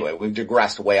disaster. Anyway, we've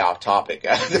digressed way off topic.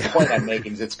 The point I'm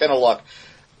making is it's going to look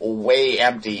way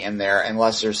empty in there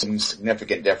unless there's some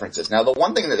significant differences. Now, the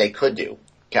one thing that they could do,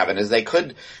 Kevin, is they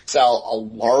could sell a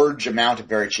large amount of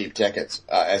very cheap tickets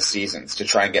as seasons to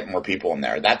try and get more people in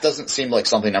there. That doesn't seem like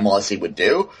something MLSE would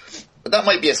do, but that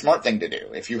might be a smart thing to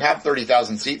do. If you have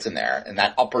 30,000 seats in there and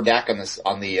that upper deck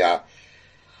on the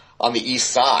east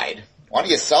side, why don't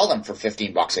you sell them for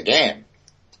 $15 a game?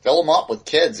 Fill them up with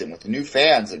kids and with new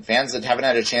fans and fans that haven't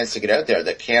had a chance to get out there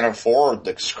that can't afford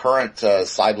the current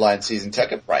sideline season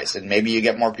ticket price, and maybe you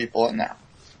get more people in there.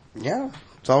 Yeah.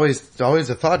 It's always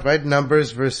a thought, right?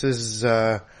 Numbers versus,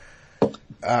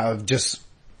 just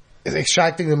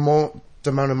extracting the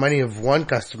amount of money of one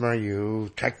customer. You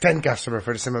attract 10 customers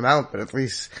for the same amount, but at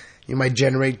least you might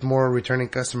generate more returning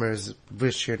customers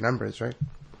with sheer numbers, right?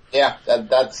 Yeah,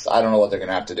 that's, I don't know what they're going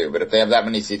to have to do, but if they have that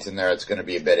many seats in there, it's going to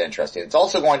be a bit interesting. It's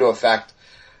also going to affect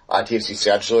TFC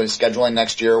scheduling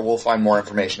next year. We'll find more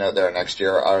information out there next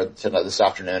year, or this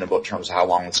afternoon, about terms of how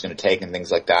long it's going to take and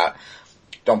things like that.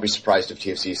 Don't be surprised if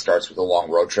TFC starts with a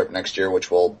long road trip next year, which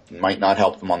might not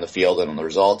help them on the field and on the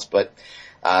results, but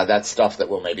that's stuff that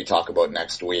we'll maybe talk about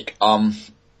next week.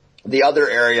 The other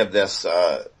area of this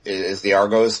is the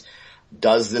Argos.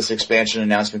 Does this expansion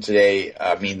announcement today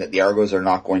mean that the Argos are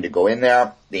not going to go in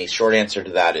there? The short answer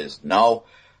to that is no.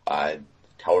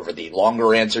 However, the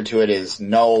longer answer to it is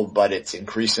no, but it's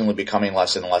increasingly becoming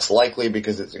less and less likely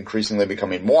because it's increasingly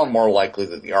becoming more and more likely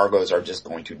that the Argos are just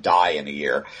going to die in a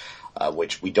year,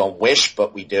 which we don't wish,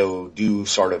 but we do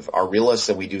sort of are realists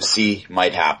and we do see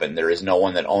might happen. There is no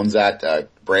one that owns that.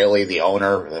 Braley, the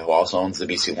owner, who also owns the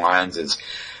BC Lions, is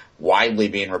widely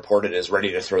being reported as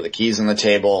ready to throw the keys on the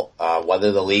table.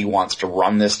 Whether the league wants to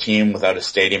run this team without a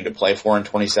stadium to play for in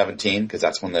 2017, because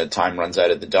that's when the time runs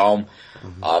out at the Dome,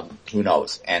 who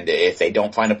knows? And if they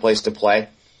don't find a place to play,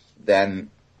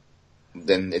 then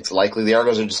it's likely the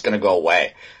Argos are just going to go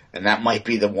away. And that might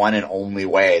be the one and only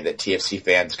way that TFC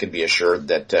fans can be assured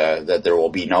that there will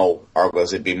be no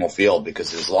Argos at BMO Field,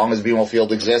 because as long as BMO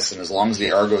Field exists and as long as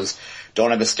the Argos don't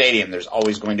have a stadium, there's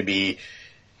always going to be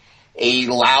a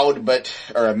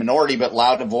minority but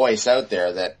loud voice out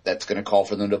there that's going to call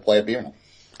for them to play at BMO.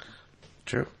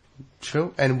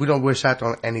 True. And we don't wish that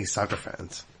on any soccer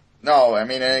fans. No, I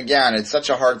mean, and again, it's such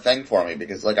a hard thing for me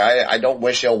because, like, I don't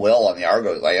wish ill will on the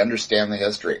Argos. I understand the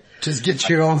history. Just get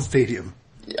your own stadium.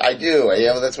 I do.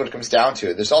 That's what it comes down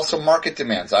to. There's also market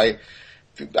demands. I've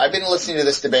been listening to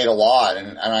this debate a lot,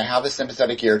 and I have a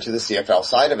sympathetic ear to the CFL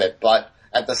side of it, but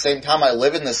at the same time, I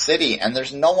live in the city, and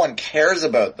there's no one cares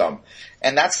about them.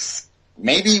 And that's,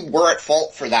 maybe we're at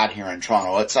fault for that here in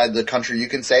Toronto. Outside the country, you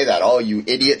can say that. Oh, you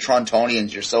idiot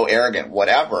Torontonians, you're so arrogant,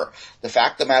 whatever. The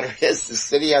fact of the matter is the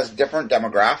city has different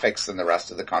demographics than the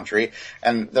rest of the country,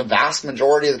 and the vast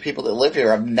majority of the people that live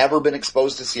here have never been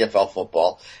exposed to CFL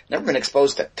football, never been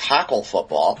exposed to tackle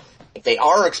football. If they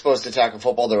are exposed to tackle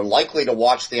football, they're likely to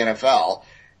watch the NFL,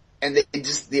 and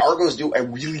the Argos do a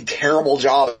really terrible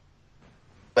job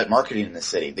at marketing in the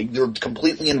city. They're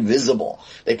completely invisible.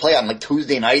 They play on like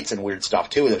Tuesday nights and weird stuff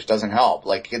too, which doesn't help.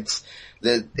 Like it's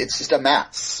just a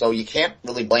mess. So you can't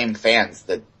really blame fans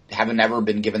that haven't ever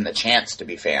been given the chance to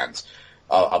be fans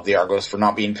of the Argos for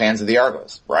not being fans of the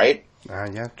Argos, right?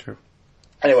 Yeah, true.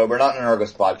 Anyway, we're not an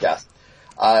Argos podcast.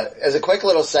 As a quick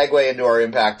little segue into our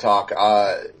Impact talk,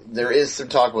 there is some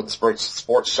talk about the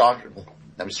sports shop.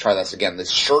 Let me just try this again. The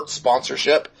shirt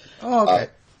sponsorship. Oh, okay.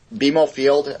 BMO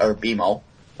Field, or BMO,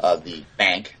 the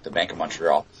Bank of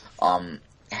Montreal,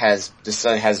 has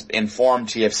informed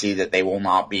TFC that they will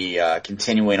not be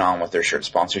continuing on with their shirt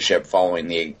sponsorship following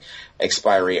the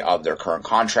expiry of their current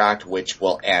contract, which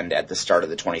will end at the start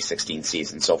of the 2016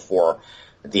 season. So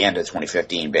at the end of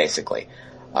 2015, basically.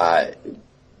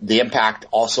 The Impact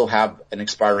also have an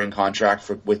expiring contract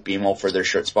with BMO for their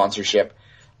shirt sponsorship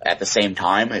at the same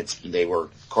time. They were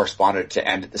corresponded to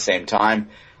end at the same time.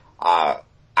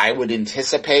 I would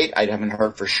anticipate, I haven't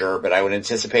heard for sure, but I would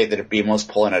anticipate that if BMO's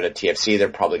pulling out of TFC, they're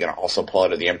probably going to also pull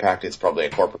out of the Impact. It's probably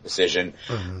a corporate decision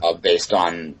based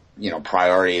on,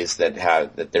 priorities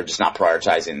that they're just not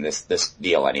prioritizing this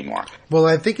deal anymore. Well,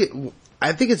 I think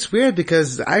it's weird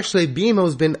because actually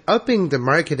BMO's been upping the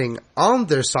marketing on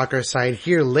their soccer side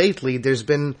here lately. There's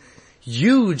been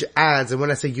huge ads, and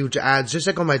when I say huge ads, just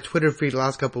like on my Twitter feed the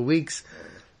last couple of weeks,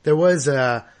 there was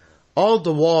all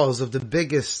the walls of the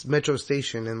biggest metro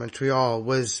station in Montreal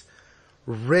was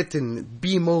written,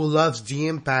 BMO loves the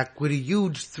Impact, with a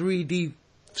huge 3D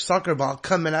soccer ball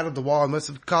coming out of the wall. It must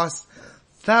have cost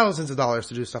thousands of dollars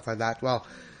to do stuff like that. Well,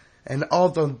 and all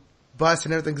the bus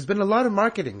and everything. There's been a lot of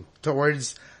marketing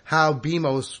towards how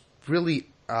BMO's really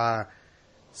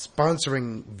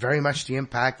sponsoring very much the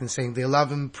Impact and saying they love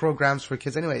them, programs for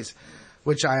kids anyways,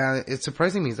 which it's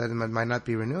surprising me that it might not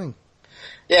be renewing.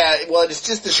 Yeah, well, it's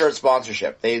just the shirt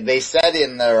sponsorship. They said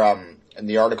in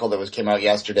the article that came out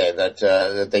yesterday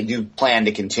that they do plan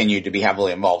to continue to be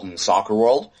heavily involved in the soccer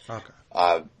world.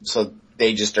 Okay. So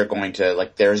they just are going to,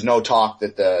 there's no talk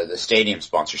that the stadium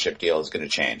sponsorship deal is going to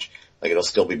change. It'll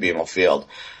still be BMO Field.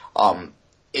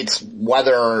 It's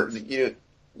whether,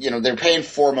 they're paying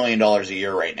 $4 million a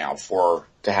year right now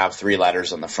to have 3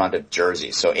 letters on the front of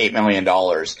jerseys. So $8 million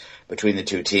between the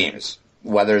two teams.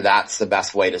 Whether that's the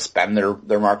best way to spend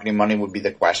their marketing money would be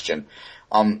the question.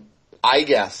 I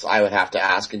guess I would have to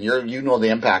ask, and you know the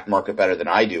Impact market better than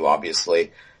I do,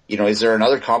 obviously. Is there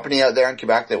another company out there in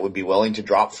Quebec that would be willing to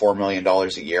drop $4 million a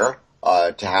year,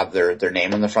 to have their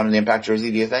name on the front of the Impact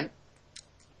jersey, do you think?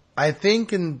 I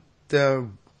think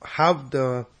how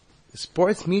the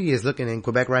sports media is looking in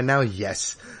Quebec right now,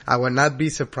 yes. I would not be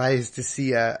surprised to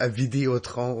see a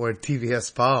Videotron or TVA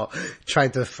Sport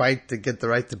trying to fight to get the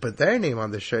right to put their name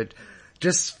on the shirt.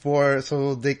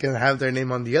 so they can have their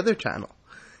name on the other channel.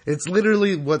 It's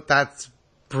literally what that's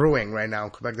brewing right now in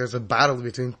Quebec. There's a battle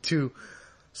between two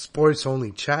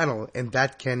sports-only channel, and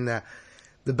that can,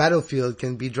 the battlefield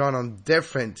can be drawn on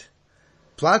different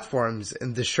platforms,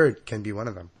 and the shirt can be one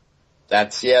of them.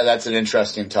 That's an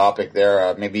interesting topic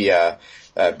there. Maybe,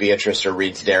 Beatrice or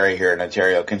Reed's Dairy here in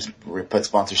Ontario can put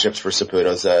sponsorships for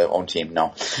Saputo's own team.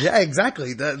 No. Yeah,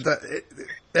 exactly.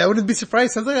 I wouldn't be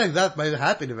surprised. Something like that might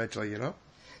happen eventually, you know?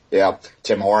 Yeah,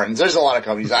 Tim Hortons. There's a lot of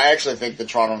companies. I actually think the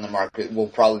Toronto in the market will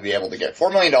probably be able to get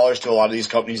 $4 million to a lot of these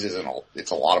companies.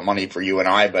 It's a lot of money for you and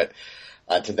I, but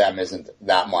to them isn't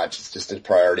that much. It's just a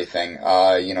priority thing.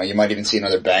 You might even see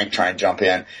another bank try and jump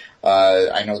in.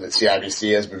 I know that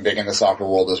CIBC has been big in the soccer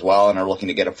world as well and are looking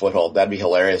to get a foothold. That'd be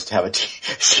hilarious to have a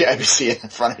CIBC in the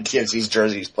front of TFC's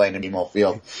jerseys playing in BMO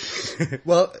Field.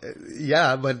 Well,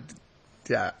 yeah, but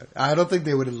yeah, I don't think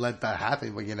they would have let that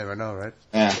happen, but you never know, right?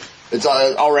 Yeah. It's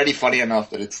already funny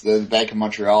enough that it's the Bank of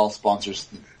Montreal sponsors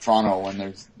Toronto when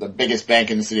there's the biggest bank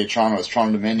in the city of Toronto is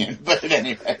Toronto Dominion. But at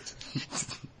any rate.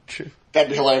 True.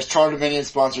 That'd be hilarious. Toronto Dominion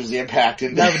sponsors the Impact.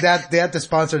 And they have to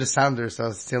sponsor the Sounders, so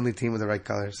it's the only team with the right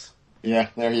colors. Yeah,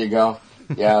 there you go.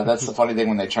 Yeah, that's the funny thing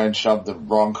when they try and shove the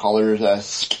wrong color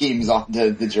schemes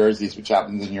onto the jerseys, which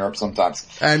happens in Europe sometimes.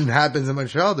 And happens in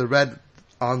Montreal, the red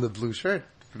on the blue shirt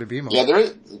for the BMO. Yeah, there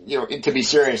is, to be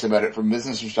serious about it from a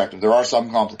business perspective, there are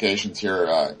some complications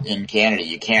here, in Canada.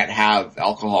 You can't have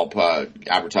alcohol,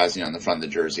 advertising on the front of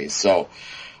the jerseys. So,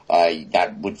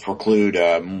 that would preclude,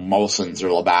 Molson's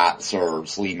or Labatt's or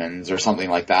Sleeman's or something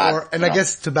like that. I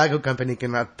guess tobacco company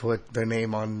cannot put their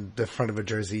name on the front of a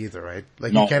jersey either, right?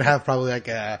 Like no. You can't have probably like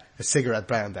a cigarette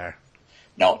brand there.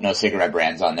 No cigarette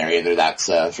brands on there either. That's,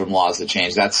 from laws that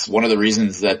change. That's one of the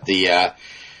reasons that the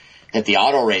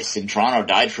auto race in Toronto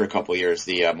died for a couple of years,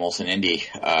 the Molson Indy.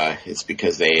 It's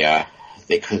because they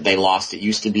lost. It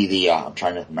used to be I'm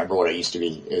trying to remember what it used to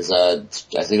be. I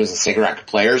think it was the Cigarette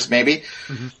Players, maybe.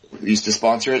 Mm-hmm. Used to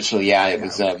sponsor it. So yeah, it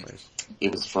was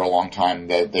for a long time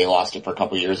that they lost it for a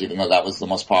couple of years, even though that was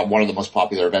one of the most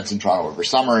popular events in Toronto over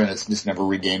summer, and it's just never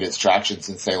regained its traction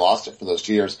since they lost it for those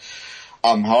 2 years.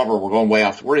 However, we're going way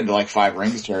off. We're into like Five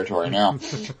Rings territory now.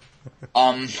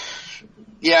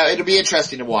 Yeah, it'll be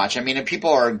interesting to watch. I mean, if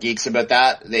people are geeks about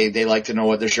that, they like to know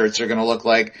what their shirts are going to look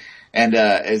like. And,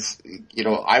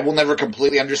 I will never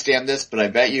completely understand this, but I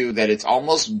bet you that it's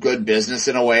almost good business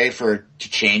in a way to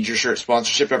change your shirt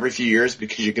sponsorship every few years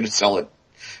because you're going to sell a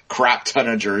crap ton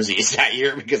of jerseys that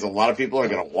year because a lot of people are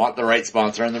going to want the right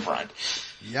sponsor on the front.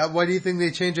 Yeah, why do you think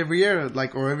they change every year,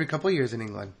 or every couple of years in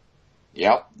England?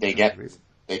 Yep, they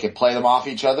can play them off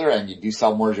each other, and you do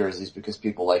sell more jerseys because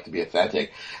people like to be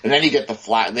authentic. And then you get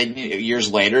years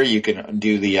later, you can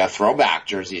do the throwback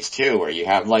jerseys too, where you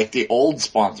have like the old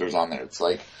sponsors on there. It's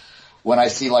like when I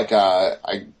see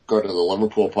I go to the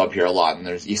Liverpool pub here a lot,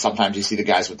 and sometimes you see the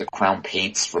guys with the crown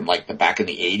paints from like the back in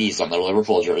the 80s on their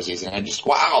Liverpool jerseys, and I just,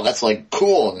 wow, that's like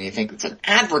cool. And you think it's an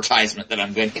advertisement that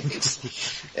I'm getting.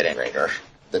 At any rate, or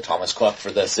the Thomas Cook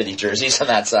for the City jerseys on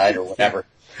that side or whatever.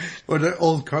 Or the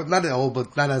old, not as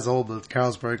old, but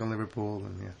Carlsberg on Liverpool,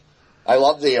 and yeah. I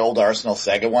love the old Arsenal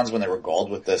Sega ones when they were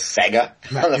gold with the Sega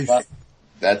on the front.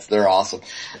 They're awesome.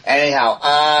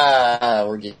 Anyhow,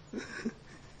 we're getting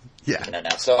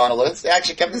now. So let's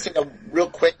actually, Kevin, let's take a real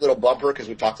quick little bumper because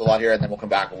we've talked a lot here, and then we'll come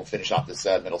back and we'll finish off this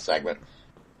middle segment.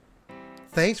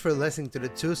 Thanks for listening to the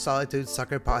Two Solitudes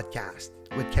Soccer Podcast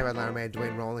with Kevin Laramie and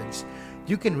Dwayne Rollins.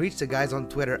 You can reach the guys on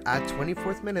Twitter at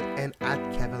 24th Minute and at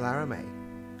Kevin Laramie.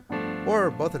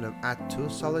 Or both of them at 2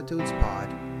 Solitudes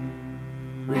Pod.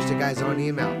 Reach the guys on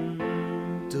email,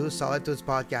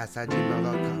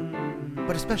 2solitudespodcast@gmail.com.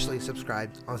 But especially subscribe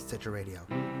on Stitcher Radio.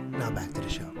 Now back to the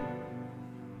show.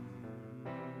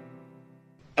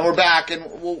 And we're back, and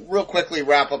we'll real quickly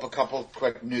wrap up a couple of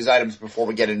quick news items before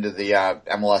we get into the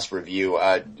MLS review.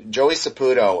 Joey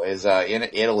Saputo is in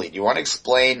Italy. Do you want to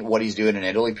explain what he's doing in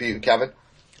Italy, Kevin?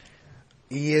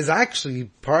 He is actually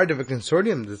part of a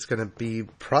consortium that's going to be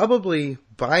probably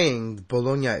buying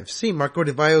Bologna FC, Marco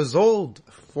Di Vaio's old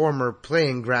former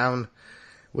playing ground,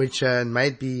 which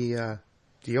might be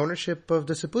the ownership of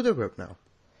the Saputo Group now.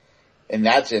 And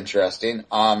that's interesting.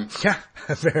 Yeah,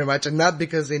 very much. And not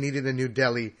because they needed a new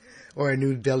deli or a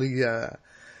new deli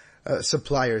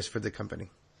suppliers for the company.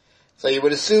 So you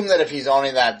would assume that if he's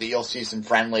owning that you'll see some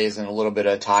friendlies and a little bit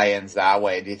of tie-ins that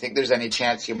way. Do you think there's any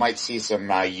chance you might see some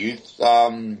youth,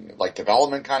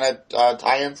 development kind of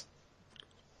tie-ins?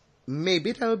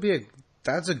 Maybe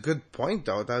that's a good point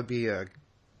though. That would be a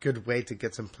good way to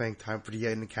get some playing time for the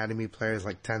young academy players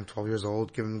like 10, 12 years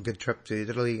old, give them a good trip to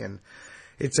Italy, and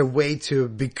it's a way to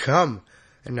become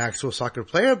an actual soccer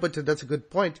player, but that's a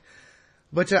good point.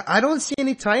 But I don't see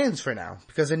any tie-ins for now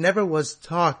because it never was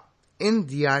talked in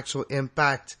the actual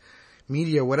Impact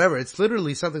media, whatever. It's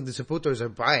literally something the supporters are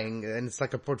buying, and it's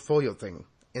like a portfolio thing,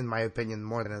 in my opinion,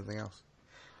 more than anything else.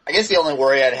 I guess the only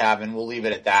worry I'd have, and we'll leave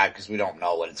it at that because we don't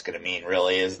know what it's going to mean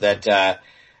really, is that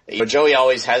Joey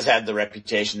always has had the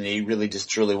reputation that he really just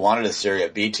truly wanted a Serie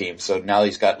B team, so now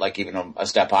he's got like even a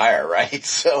step higher, right?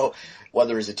 So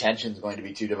whether his attention is going to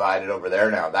be too divided over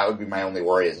there now, that would be my only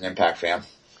worry as an Impact fan.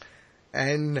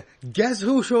 And guess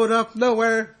who showed up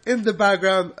nowhere in the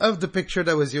background of the picture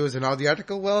that was used in all the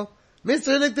article? Well,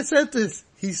 Mr. Nick DeSantis,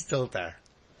 he's still there.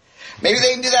 Maybe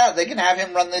they can do that. They can have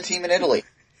him run the team in Italy.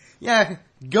 Yeah,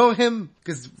 go him,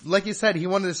 because like you said, he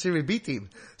wanted a Serie B team.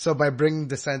 So by bringing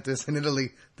DeSantis in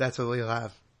Italy, that's what we'll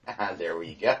have. There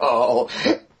we go.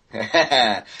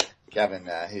 Kevin,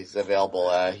 he's available.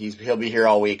 He'll be here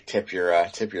all week. Tip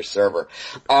your server.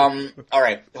 All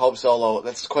right. Hope Solo.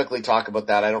 Let's quickly talk about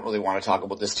that. I don't really want to talk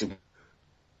about this too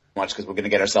much because we're going to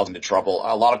get ourselves into trouble.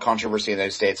 A lot of controversy in the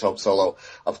United States. Hope Solo,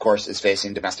 of course, is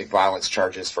facing domestic violence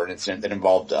charges for an incident that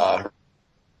involved,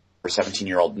 her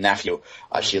 17-year-old nephew.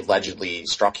 She allegedly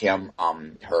struck him.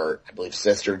 Her, I believe,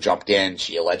 sister jumped in.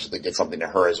 She allegedly did something to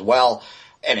her as well.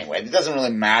 Anyway, it doesn't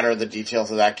really matter the details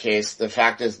of that case. The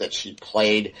fact is that she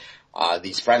played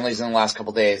these friendlies in the last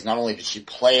couple of days. Not only did she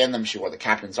play in them, she wore the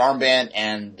captain's armband,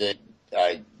 and the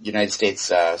United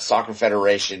States Soccer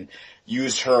Federation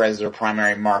used her as their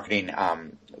primary marketing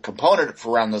component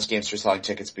for around those games for selling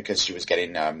tickets because she was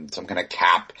getting some kind of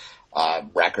cap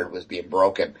record was being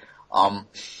broken.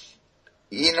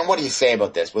 You know, what do you say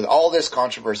about this? With all this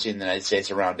controversy in the United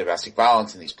States around domestic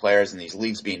violence and these players and these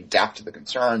leagues being deaf to the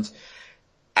concerns,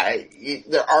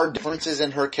 there are differences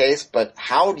in her case, but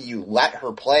how do you let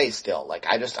her play still? Like,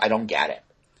 I don't get it.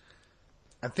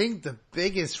 I think the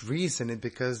biggest reason is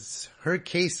because her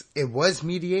case, it was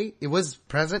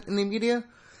present in the media,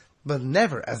 but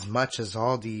never as much as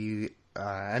all the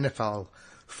NFL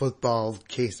football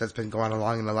case that's been going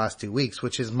along in the last 2 weeks,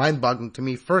 which is mind-boggling to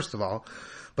me, first of all.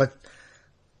 But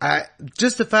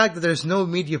just the fact that there's no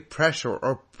media pressure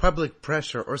or public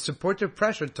pressure or supporter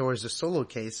pressure towards the Solo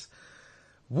case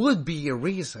would be a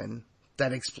reason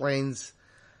that explains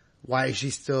why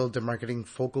she's still the marketing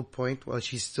focal point, while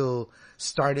she's still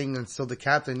starting and still the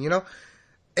captain, you know?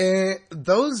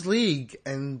 Those league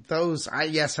and those,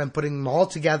 yes, I'm putting them all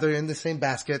together in the same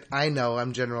basket. I know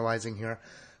I'm generalizing here,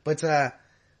 but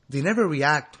they never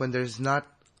react when there's not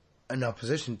an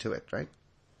opposition to it, right?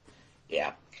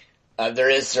 Yeah.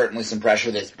 There is certainly some pressure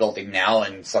that's building now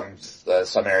in some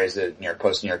areas. The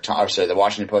the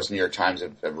Washington Post and New York Times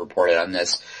have reported on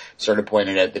this, sort of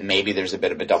pointed out that maybe there's a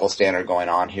bit of a double standard going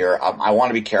on here. I want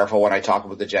to be careful when I talk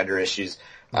about the gender issues.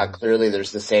 Clearly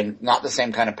there's not the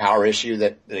same kind of power issue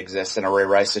that exists in a Ray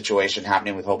Rice situation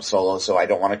happening with Hope Solo, so I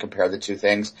don't want to compare the two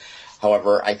things.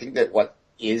 However, I think that what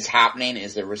is happening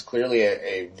is there was clearly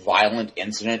a violent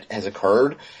incident has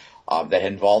occurred that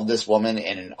involved this woman,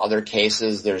 and in other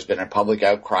cases there's been a public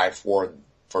outcry for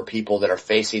people that are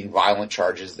facing violent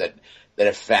charges that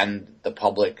offend the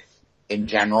public in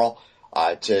general,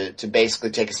 to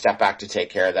basically take a step back to take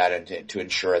care of that and to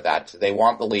ensure that they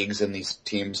want the leagues and these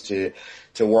teams to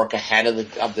work ahead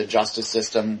of the justice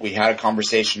system. We had a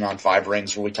conversation on Five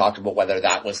Rings where we talked about whether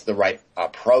that was the right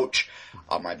approach.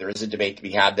 There is a debate to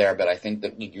be had there, but I think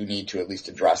that you need to at least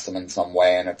address them in some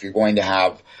way. And if you're going to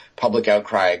have public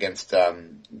outcry against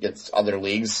other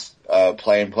leagues,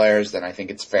 playing players, then I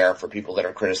think it's fair for people that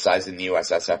are criticizing the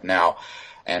USSF now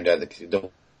and the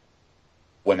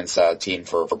women's team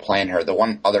for playing her. The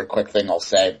one other quick thing I'll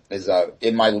say is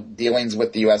in my dealings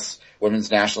with the U.S. women's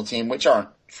national team, which aren't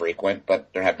frequent,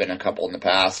 but there have been a couple in the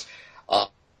past,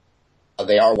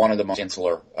 they are one of the most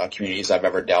insular communities I've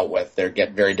ever dealt with. They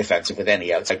get very defensive with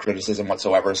any outside criticism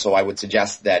whatsoever, so I would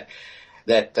suggest that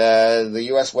the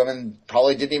U.S. women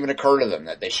probably didn't even occur to them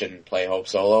that they shouldn't play Hope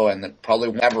Solo, and that probably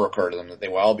will never occur to them that they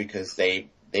will, because they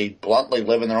bluntly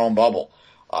live in their own bubble.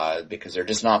 Because they're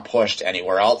just not pushed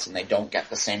anywhere else, and they don't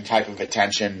get the same type of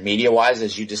attention media-wise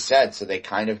as you just said, so they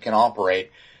kind of can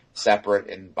operate separate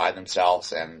and by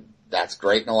themselves, and that's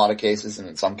great in a lot of cases, and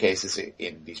in some cases,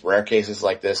 in these rare cases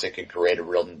like this, it can create a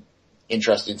real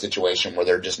interesting situation where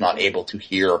they're just not able to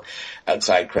hear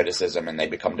outside criticism and they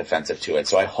become defensive to it.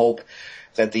 So I hope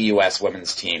that the U.S.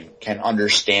 women's team can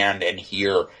understand and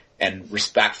hear and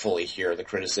respectfully hear the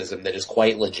criticism that is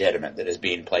quite legitimate that is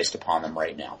being placed upon them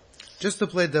right now. Just to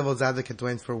play devil's advocate,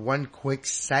 Dwayne, for one quick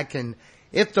second,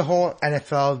 if the whole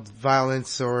NFL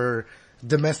violence or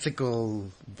domestical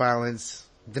violence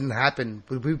didn't happen,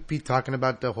 would we be talking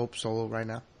about the Hope Solo right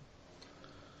now?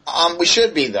 We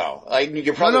should be though. Like,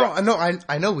 you're probably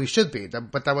I know we should be,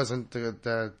 but that wasn't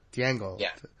the angle.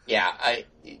 Yeah.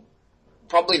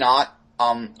 Probably not.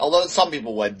 Although some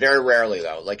people would, very rarely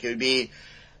though. Like, it would be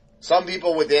some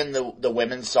people within the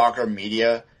women's soccer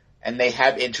media, and they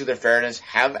have, into their fairness,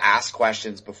 have asked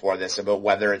questions before this about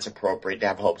whether it's appropriate to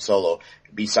have Hope Solo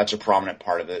be such a prominent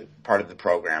part of the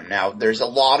program. Now, there's a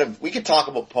lot of, we could talk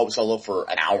about Hope Solo for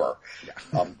an hour.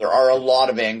 Yeah. There are a lot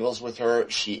of angles with her.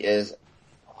 She is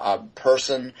a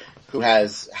person who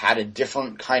has had a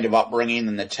different kind of upbringing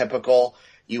than the typical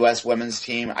U.S. women's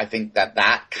team. I think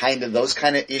those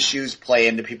kind of issues play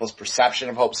into people's perception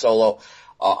of Hope Solo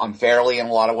unfairly in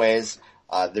a lot of ways.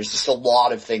 There's just a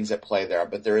lot of things at play there,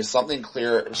 but there is something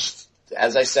clear.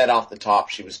 As I said off the top,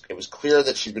 it was clear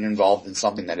that she's been involved in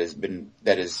something that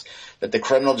the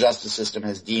criminal justice system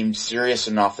has deemed serious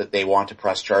enough that they want to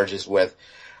press charges with.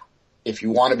 If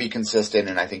you want to be consistent,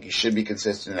 and I think you should be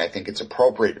consistent, and I think it's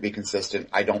appropriate to be consistent,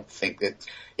 I don't think that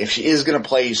if she is going to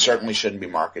play, you certainly shouldn't be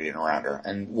marketing around her.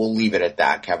 And we'll leave it at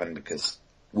that, Kevin, because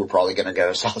we're probably going to get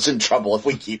ourselves in trouble if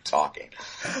we keep talking.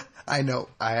 I know.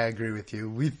 I agree with you.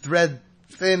 We thread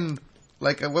thin,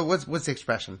 like, what's the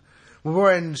expression? We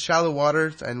were in shallow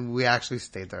waters, and we actually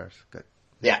stayed there. Good.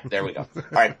 Yeah, there we go. All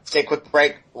right, let's take a quick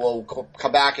break. We'll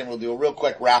come back and we'll do a real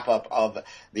quick wrap-up of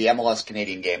the MLS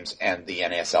Canadian games and the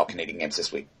NASL Canadian games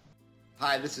this week.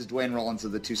 Hi, this is Dwayne Rollins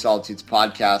of the Two Solitudes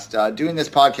podcast. Doing this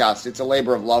podcast, it's a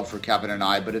labor of love for Kevin and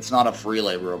I, but it's not a free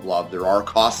labor of love. There are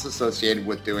costs associated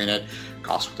with doing it,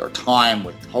 costs with our time,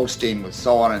 with hosting, with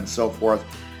so on and so forth.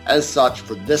 As such,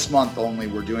 for this month only,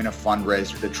 we're doing a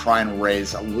fundraiser to try and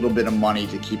raise a little bit of money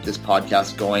to keep this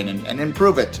podcast going and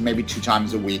improve it to maybe 2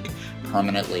 times a week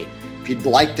permanently. If you'd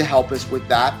like to help us with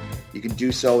that, you can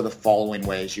do so the following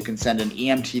ways. You can send an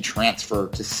EMT transfer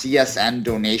to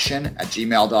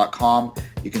csndonation@gmail.com.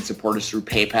 You can support us through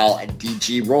PayPal at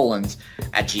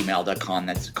dgrollins@gmail.com.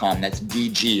 That's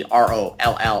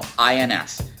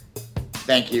DGROLLINS.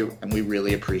 Thank you, and we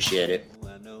really appreciate it.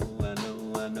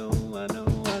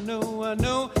 I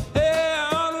know, hey, I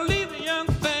ought to leave the young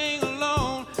thing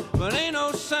alone, but ain't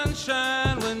no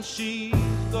sunshine when she's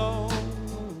gone.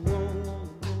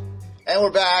 And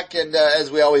we're back, and as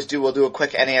we always do, we'll do a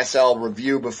quick NASL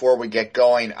review before we get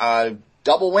going.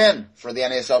 Double win for the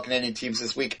NASL Canadian teams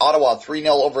this week. Ottawa 3-0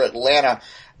 over Atlanta.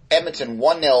 Edmonton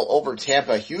 1-0 over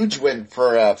Tampa. Huge win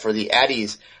for the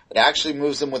Eddies. It actually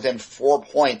moves them within 4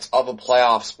 points of a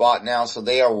playoff spot now, so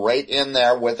they are right in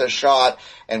there with a shot,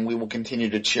 and we will continue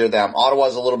to cheer them.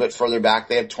 Ottawa's a little bit further back.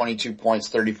 They have 22 points,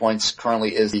 30 points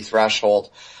currently is the threshold,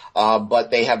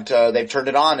 but they've turned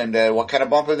it on, and what kind of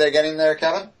bump are they getting there,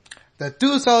 Kevin? The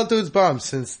Two Solitudes bump,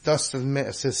 since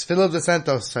Philip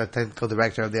DeSantos, technical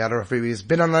director of the Ottawa Freebies, has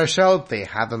been on our show. They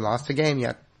haven't lost a game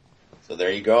yet. So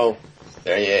there you go.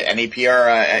 There you, any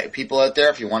PR people out there,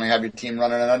 if you want to have your team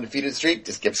run an undefeated streak,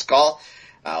 just give us a call.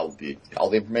 All the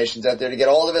information's out there to get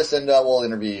a hold of us, and we'll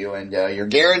interview you. And you're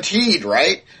guaranteed,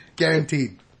 right?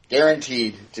 Guaranteed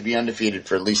to be undefeated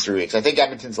for at least 3 weeks. I think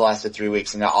Edmonton's lasted 3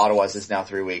 weeks, and now Ottawa's is now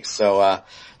 3 weeks. So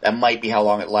that might be how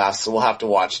long it lasts. So we'll have to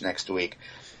watch next week.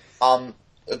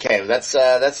 Okay, let's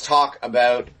talk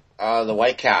about the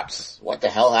Whitecaps. What the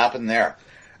hell happened there?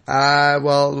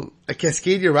 Well, a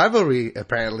Cascadia rivalry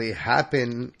apparently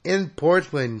happened in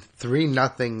Portland,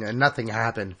 3-0, and nothing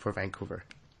happened for Vancouver.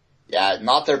 Yeah,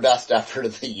 not their best effort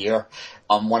of the year.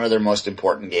 One of their most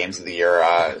important games of the year.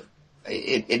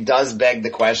 It does beg the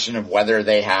question of whether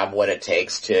they have what it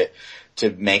takes to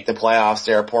make the playoffs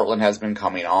there. Portland has been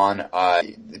coming on.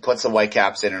 It puts the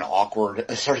Whitecaps in an awkward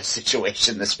sort of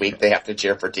situation this week. They have to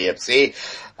cheer for TFC.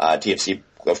 TFC,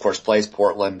 of course, plays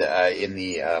Portland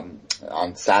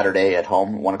on Saturday at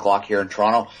home, 1:00 here in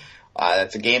Toronto.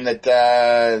 That's a game that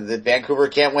Vancouver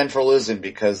can't win for losing,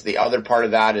 because the other part of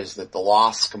that is that the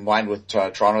loss combined with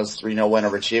Toronto's 3-0 win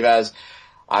over Chivas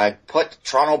put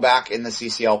Toronto back in the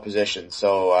CCL position.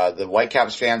 So the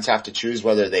Whitecaps fans have to choose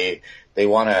whether they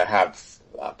want to have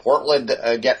Portland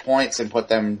get points and put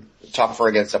them tougher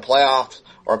against the playoffs,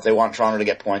 or if they want Toronto to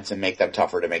get points and make them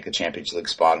tougher to make the Champions League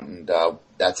spot. And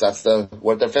that's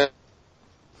what they're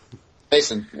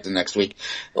facing the next week.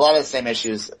 A lot of the same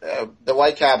issues. The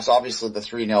Whitecaps, obviously the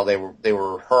 3-0, they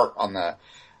were hurt on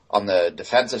the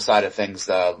defensive side of things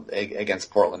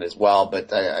against Portland as well,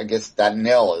 but I guess that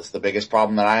 0 is the biggest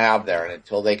problem that I have there, and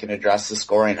until they can address the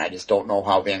scoring, I just don't know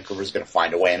how Vancouver's going to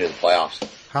find a way into the playoffs.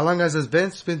 How long has this been?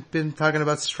 It's been talking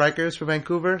about strikers for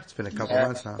Vancouver? It's been a couple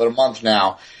months now. About a month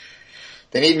now.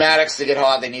 They need Maddox to get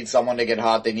hot. They need someone to get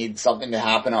hot. They need something to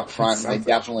happen up front. They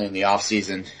definitely in the off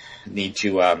season need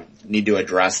to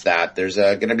address that. There's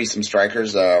going to be some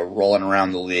strikers rolling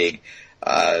around the league.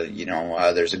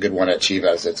 There's a good one at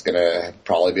Chivas that's going to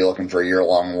probably be looking for a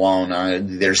year-long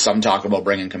loan. There's some talk about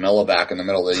bringing Camilo back in the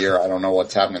middle of the year. I don't know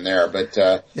what's happening there,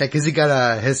 but because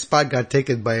his spot got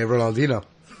taken by Ronaldinho.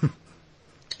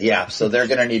 Yeah, so they're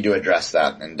going to need to address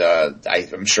that, and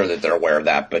I'm sure that they're aware of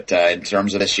that. But in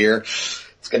terms of this year,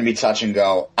 it's going to be touch and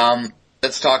go.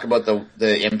 Let's talk about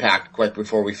the impact quick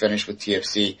before we finish with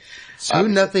TFC.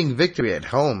 2-0 victory at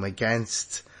home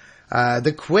against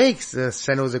the Quakes, the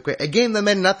San Jose Quakes. A game that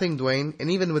meant nothing, Dwayne, and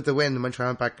even with the win, the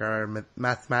Montreal Impact are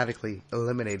mathematically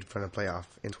eliminated from the playoff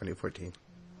in 2014.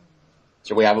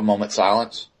 Should we have a moment's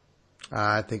silence?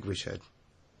 I think we should.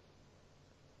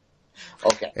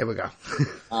 Okay. Here we go.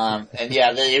 And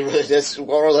yeah, this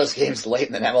one of those games late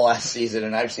in the MLS season,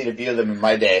 and I've seen a few of them in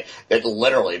my day that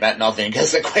literally meant nothing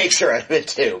because the Quakes are out of it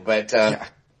too. But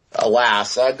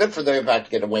alas, good for the Impact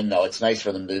to get a win though. It's nice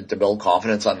for them to build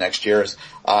confidence on next year's.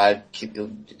 I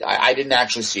didn't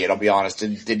actually see it, I'll be honest.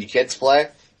 Did your kids play?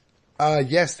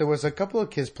 Yes, there was a couple of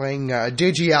kids playing,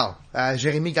 JGL,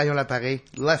 Jérémy Gagnon-Laparé,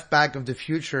 left back of the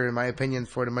future, in my opinion,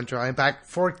 for the Montreal Impact,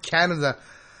 for Canada.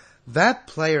 That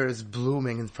player is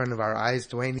blooming in front of our eyes,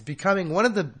 Dwayne. He's becoming one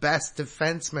of the best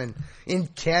defensemen in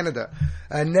Canada.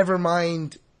 Never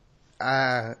mind,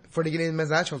 for the Canadian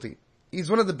men's national team. He's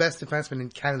one of the best defensemen in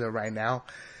Canada right now.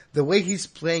 The way he's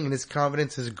playing and his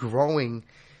confidence is growing,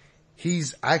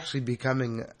 he's actually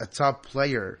becoming a top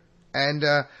player. And,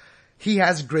 he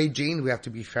has great genes, we have to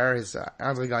be fair. His,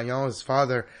 André Gagnon, his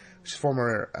father, is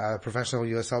former, professional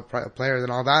USL player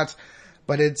and all that.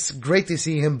 But it's great to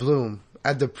see him bloom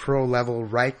at the pro level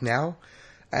right now.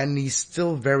 And he's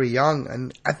still very young.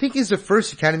 And I think he's the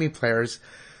first academy players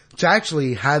to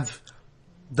actually have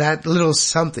that little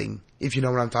something, if you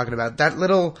know what I'm talking about. That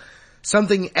little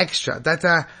something extra.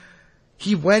 That,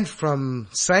 he went from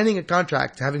signing a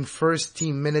contract to having first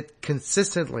team minute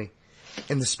consistently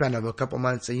in the span of a couple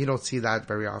months, and you don't see that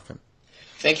very often.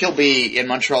 Think he'll be in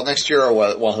Montreal next year, or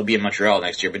well, he'll be in Montreal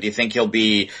next year, but do you think he'll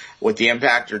be with the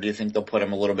Impact, or do you think they'll put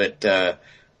him a little bit, in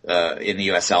the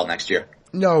USL next year?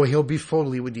 No, he'll be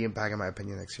fully with the Impact, in my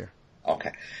opinion, next year.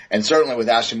 Okay. And certainly with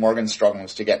Ashton Morgan struggling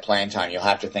to get playing time, you'll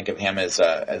have to think of him as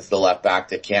the left back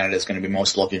that Canada is going to be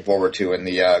most looking forward to in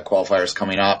the, qualifiers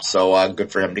coming up. So, good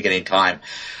for him to getting time.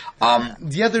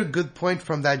 The other good point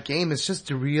from that game is just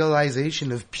the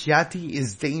realization of Piatti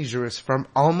is dangerous from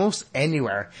almost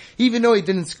anywhere. Even though he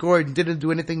didn't score and didn't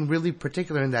do anything really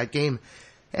particular in that game,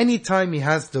 anytime he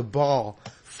has the ball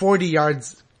 40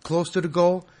 yards close to the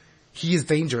goal, he is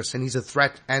dangerous and he's a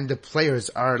threat, and the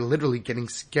players are literally getting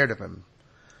scared of him.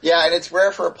 Yeah, and it's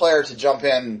rare for a player to jump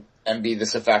in and be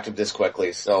this effective this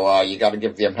quickly, so you gotta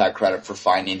give the Impact credit for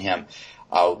finding him.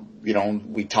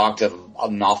 We talked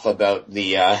enough about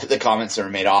the comments that were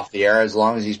made off the air. As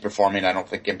long as he's performing, I don't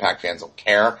think Impact fans will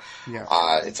care.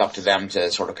 Yeah. It's up to them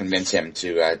to sort of convince him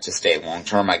to stay long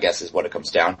term, I guess is what it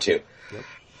comes down to. Yep.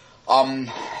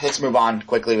 Let's move on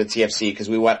quickly with TFC because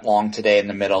we went long today in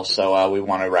the middle, so we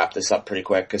want to wrap this up pretty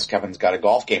quick because Kevin's got a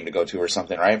golf game to go to or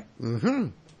something, right? Mm-hmm.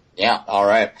 Yeah,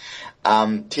 alright.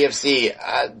 TFC,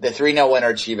 the 3-0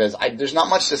 winner, Chivas. There's not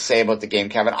much to say about the game,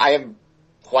 Kevin. I am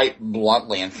quite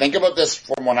bluntly, and think about this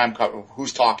from when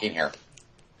who's talking here.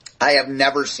 I have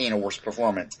never seen a worse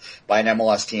performance by an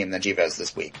MLS team than Chivas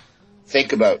this week.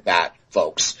 Think about that,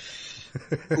 folks.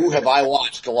 Who have I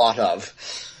watched a lot of?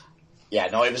 Yeah,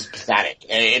 no, it was pathetic.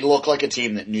 And it looked like a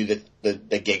team that knew that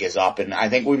the gig is up. And I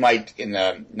think we might, in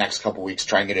the next couple of weeks,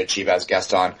 try and get a Chivas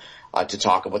guest on to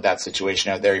talk about that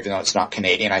situation out there, even though it's not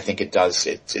Canadian. I think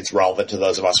it's relevant to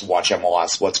those of us who watch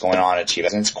MLS, what's going on at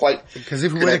Chivas. And it's quite... Because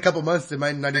if we wait a couple months, there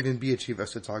might not even be a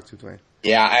Chivas to talk to, Dwayne.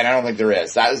 Yeah, and I don't think there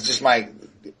is. That was just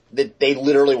they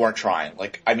literally weren't trying.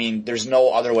 There's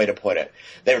no other way to put it.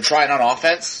 They were trying on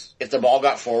offense. If the ball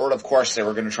got forward, of course they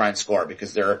were going to try and score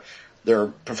because they're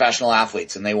professional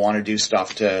athletes and they want to do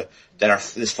stuff that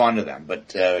is fun to them.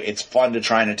 But it's fun to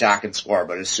try and attack and score.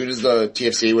 But as soon as the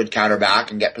TFC would counter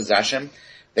back and get possession,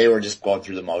 they were just going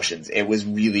through the motions. It was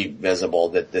really visible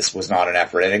that this was not an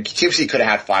effort. And TFC could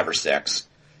have had 5 or 6.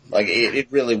 It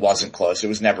really wasn't close. It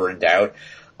was never in doubt.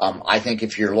 I think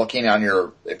if you're looking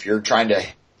if you're trying to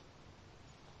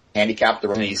handicap the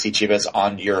run, you see Chivas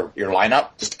on your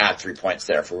lineup, just add 3 points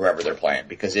there for whoever they're playing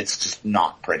because it's just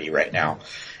not pretty right now.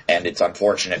 And it's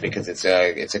unfortunate because it's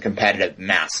a competitive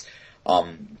mess.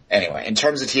 Anyway, in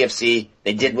terms of TFC,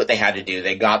 they did what they had to do.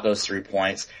 They got those 3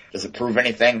 points. Does it prove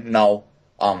anything? No.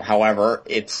 However,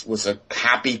 it was a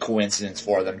happy coincidence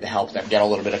for them to help them get a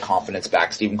little bit of confidence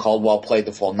back. Stephen Caldwell played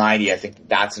the full 90. I think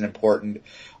that's an important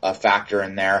factor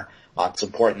in there. It's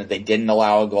important that they didn't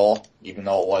allow a goal, even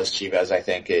though it was Chivas. I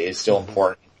think it is still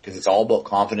important because it's all about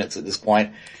confidence at this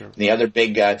point. Sure. And the other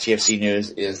big TFC news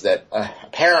is that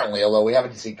apparently, although we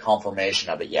haven't seen confirmation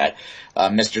of it yet,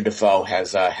 Mr. Defoe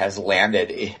has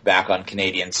landed back on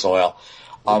Canadian soil.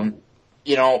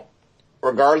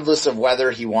 Regardless of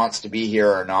whether he wants to be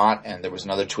here or not, and there was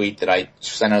another tweet that I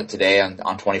sent out today on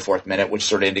 24th Minute, which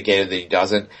sort of indicated that he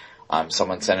doesn't.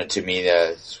 Someone sent it to me.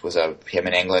 Was him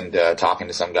in England talking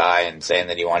to some guy and saying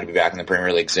that he wanted to be back in the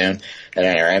Premier League soon. At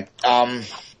any rate,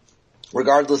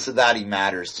 regardless of that, he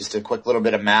matters. Just a quick little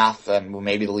bit of math, and we'll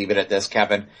maybe leave it at this,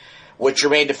 Kevin. With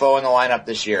Jermaine Defoe in the lineup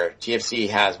this year, TFC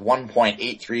has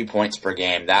 1.83 points per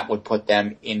game. That would put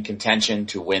them in contention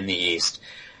to win the East.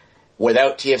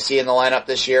 Without TFC in the lineup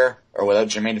this year, or without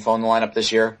Jermaine Defoe in the lineup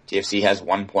this year, TFC has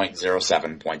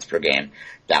 1.07 points per game.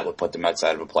 That would put them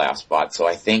outside of a playoff spot. So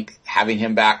I think having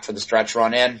him back for the stretch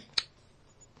run in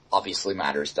obviously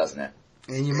matters, doesn't it?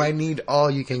 And you might need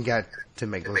all you can get to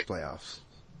make those playoffs.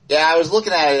 Yeah, I was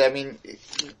looking at it. I mean,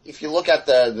 if you look at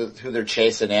who they're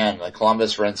chasing in, like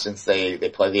Columbus, for instance, they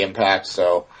play the Impact,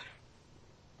 so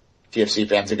TFC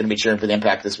fans are going to be cheering for the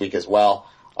Impact this week as well.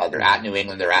 They're at New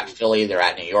England, they're at Philly, they're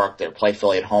at New York, they play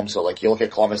Philly at home. So like you look at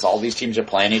Columbus, all these teams are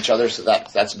playing each other, so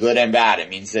that's good and bad. It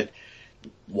means that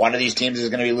one of these teams is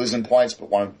going to be losing points, but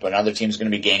another team is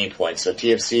going to be gaining points. So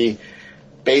TFC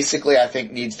basically, I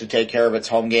think, needs to take care of its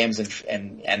home games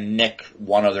and nick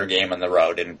one other game on the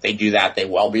road. And if they do that, they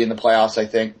will be in the playoffs, I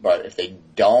think. But if they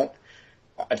don't,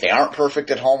 if they aren't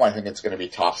perfect at home, I think it's going to be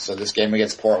tough. So this game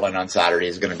against Portland on Saturday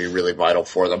is going to be really vital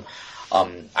for them.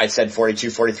 I said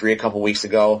 42-43 a couple weeks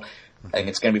ago. I think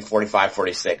it's going to be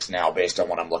 45-46 now based on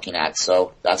what I'm looking at.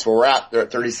 So that's where we're at. They're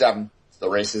at 37. The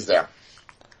race is there.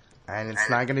 And it's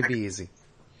not going to be easy.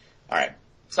 All right.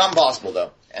 It's not impossible,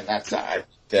 though. And that's to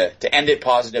end it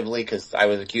positively, because I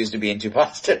was accused of being too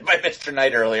positive by Mr.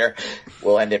 Knight earlier.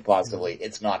 We'll end it positively.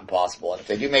 It's not impossible. And if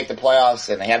they do make the playoffs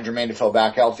and they have Jermaine Defoe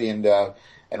back healthy and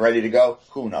ready to go,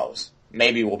 who knows?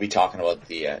 Maybe we'll be talking about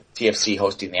the TFC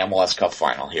hosting the MLS Cup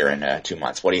final here in 2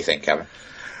 months. What do you think, Kevin?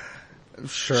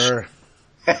 Sure.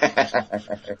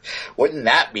 Wouldn't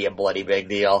that be a bloody big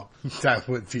deal? That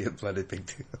would be a bloody big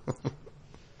deal.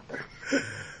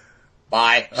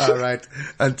 Bye. All right.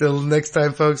 Until next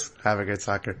time, folks, have a good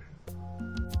soccer.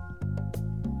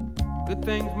 Good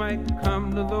things might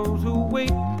come to those who wait,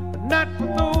 but not for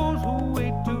those who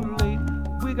wait too late.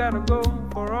 We gotta go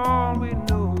for all we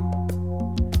know.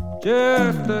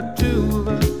 Just the two of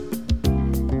us.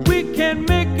 We can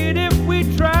make it if we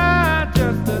try,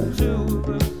 just the two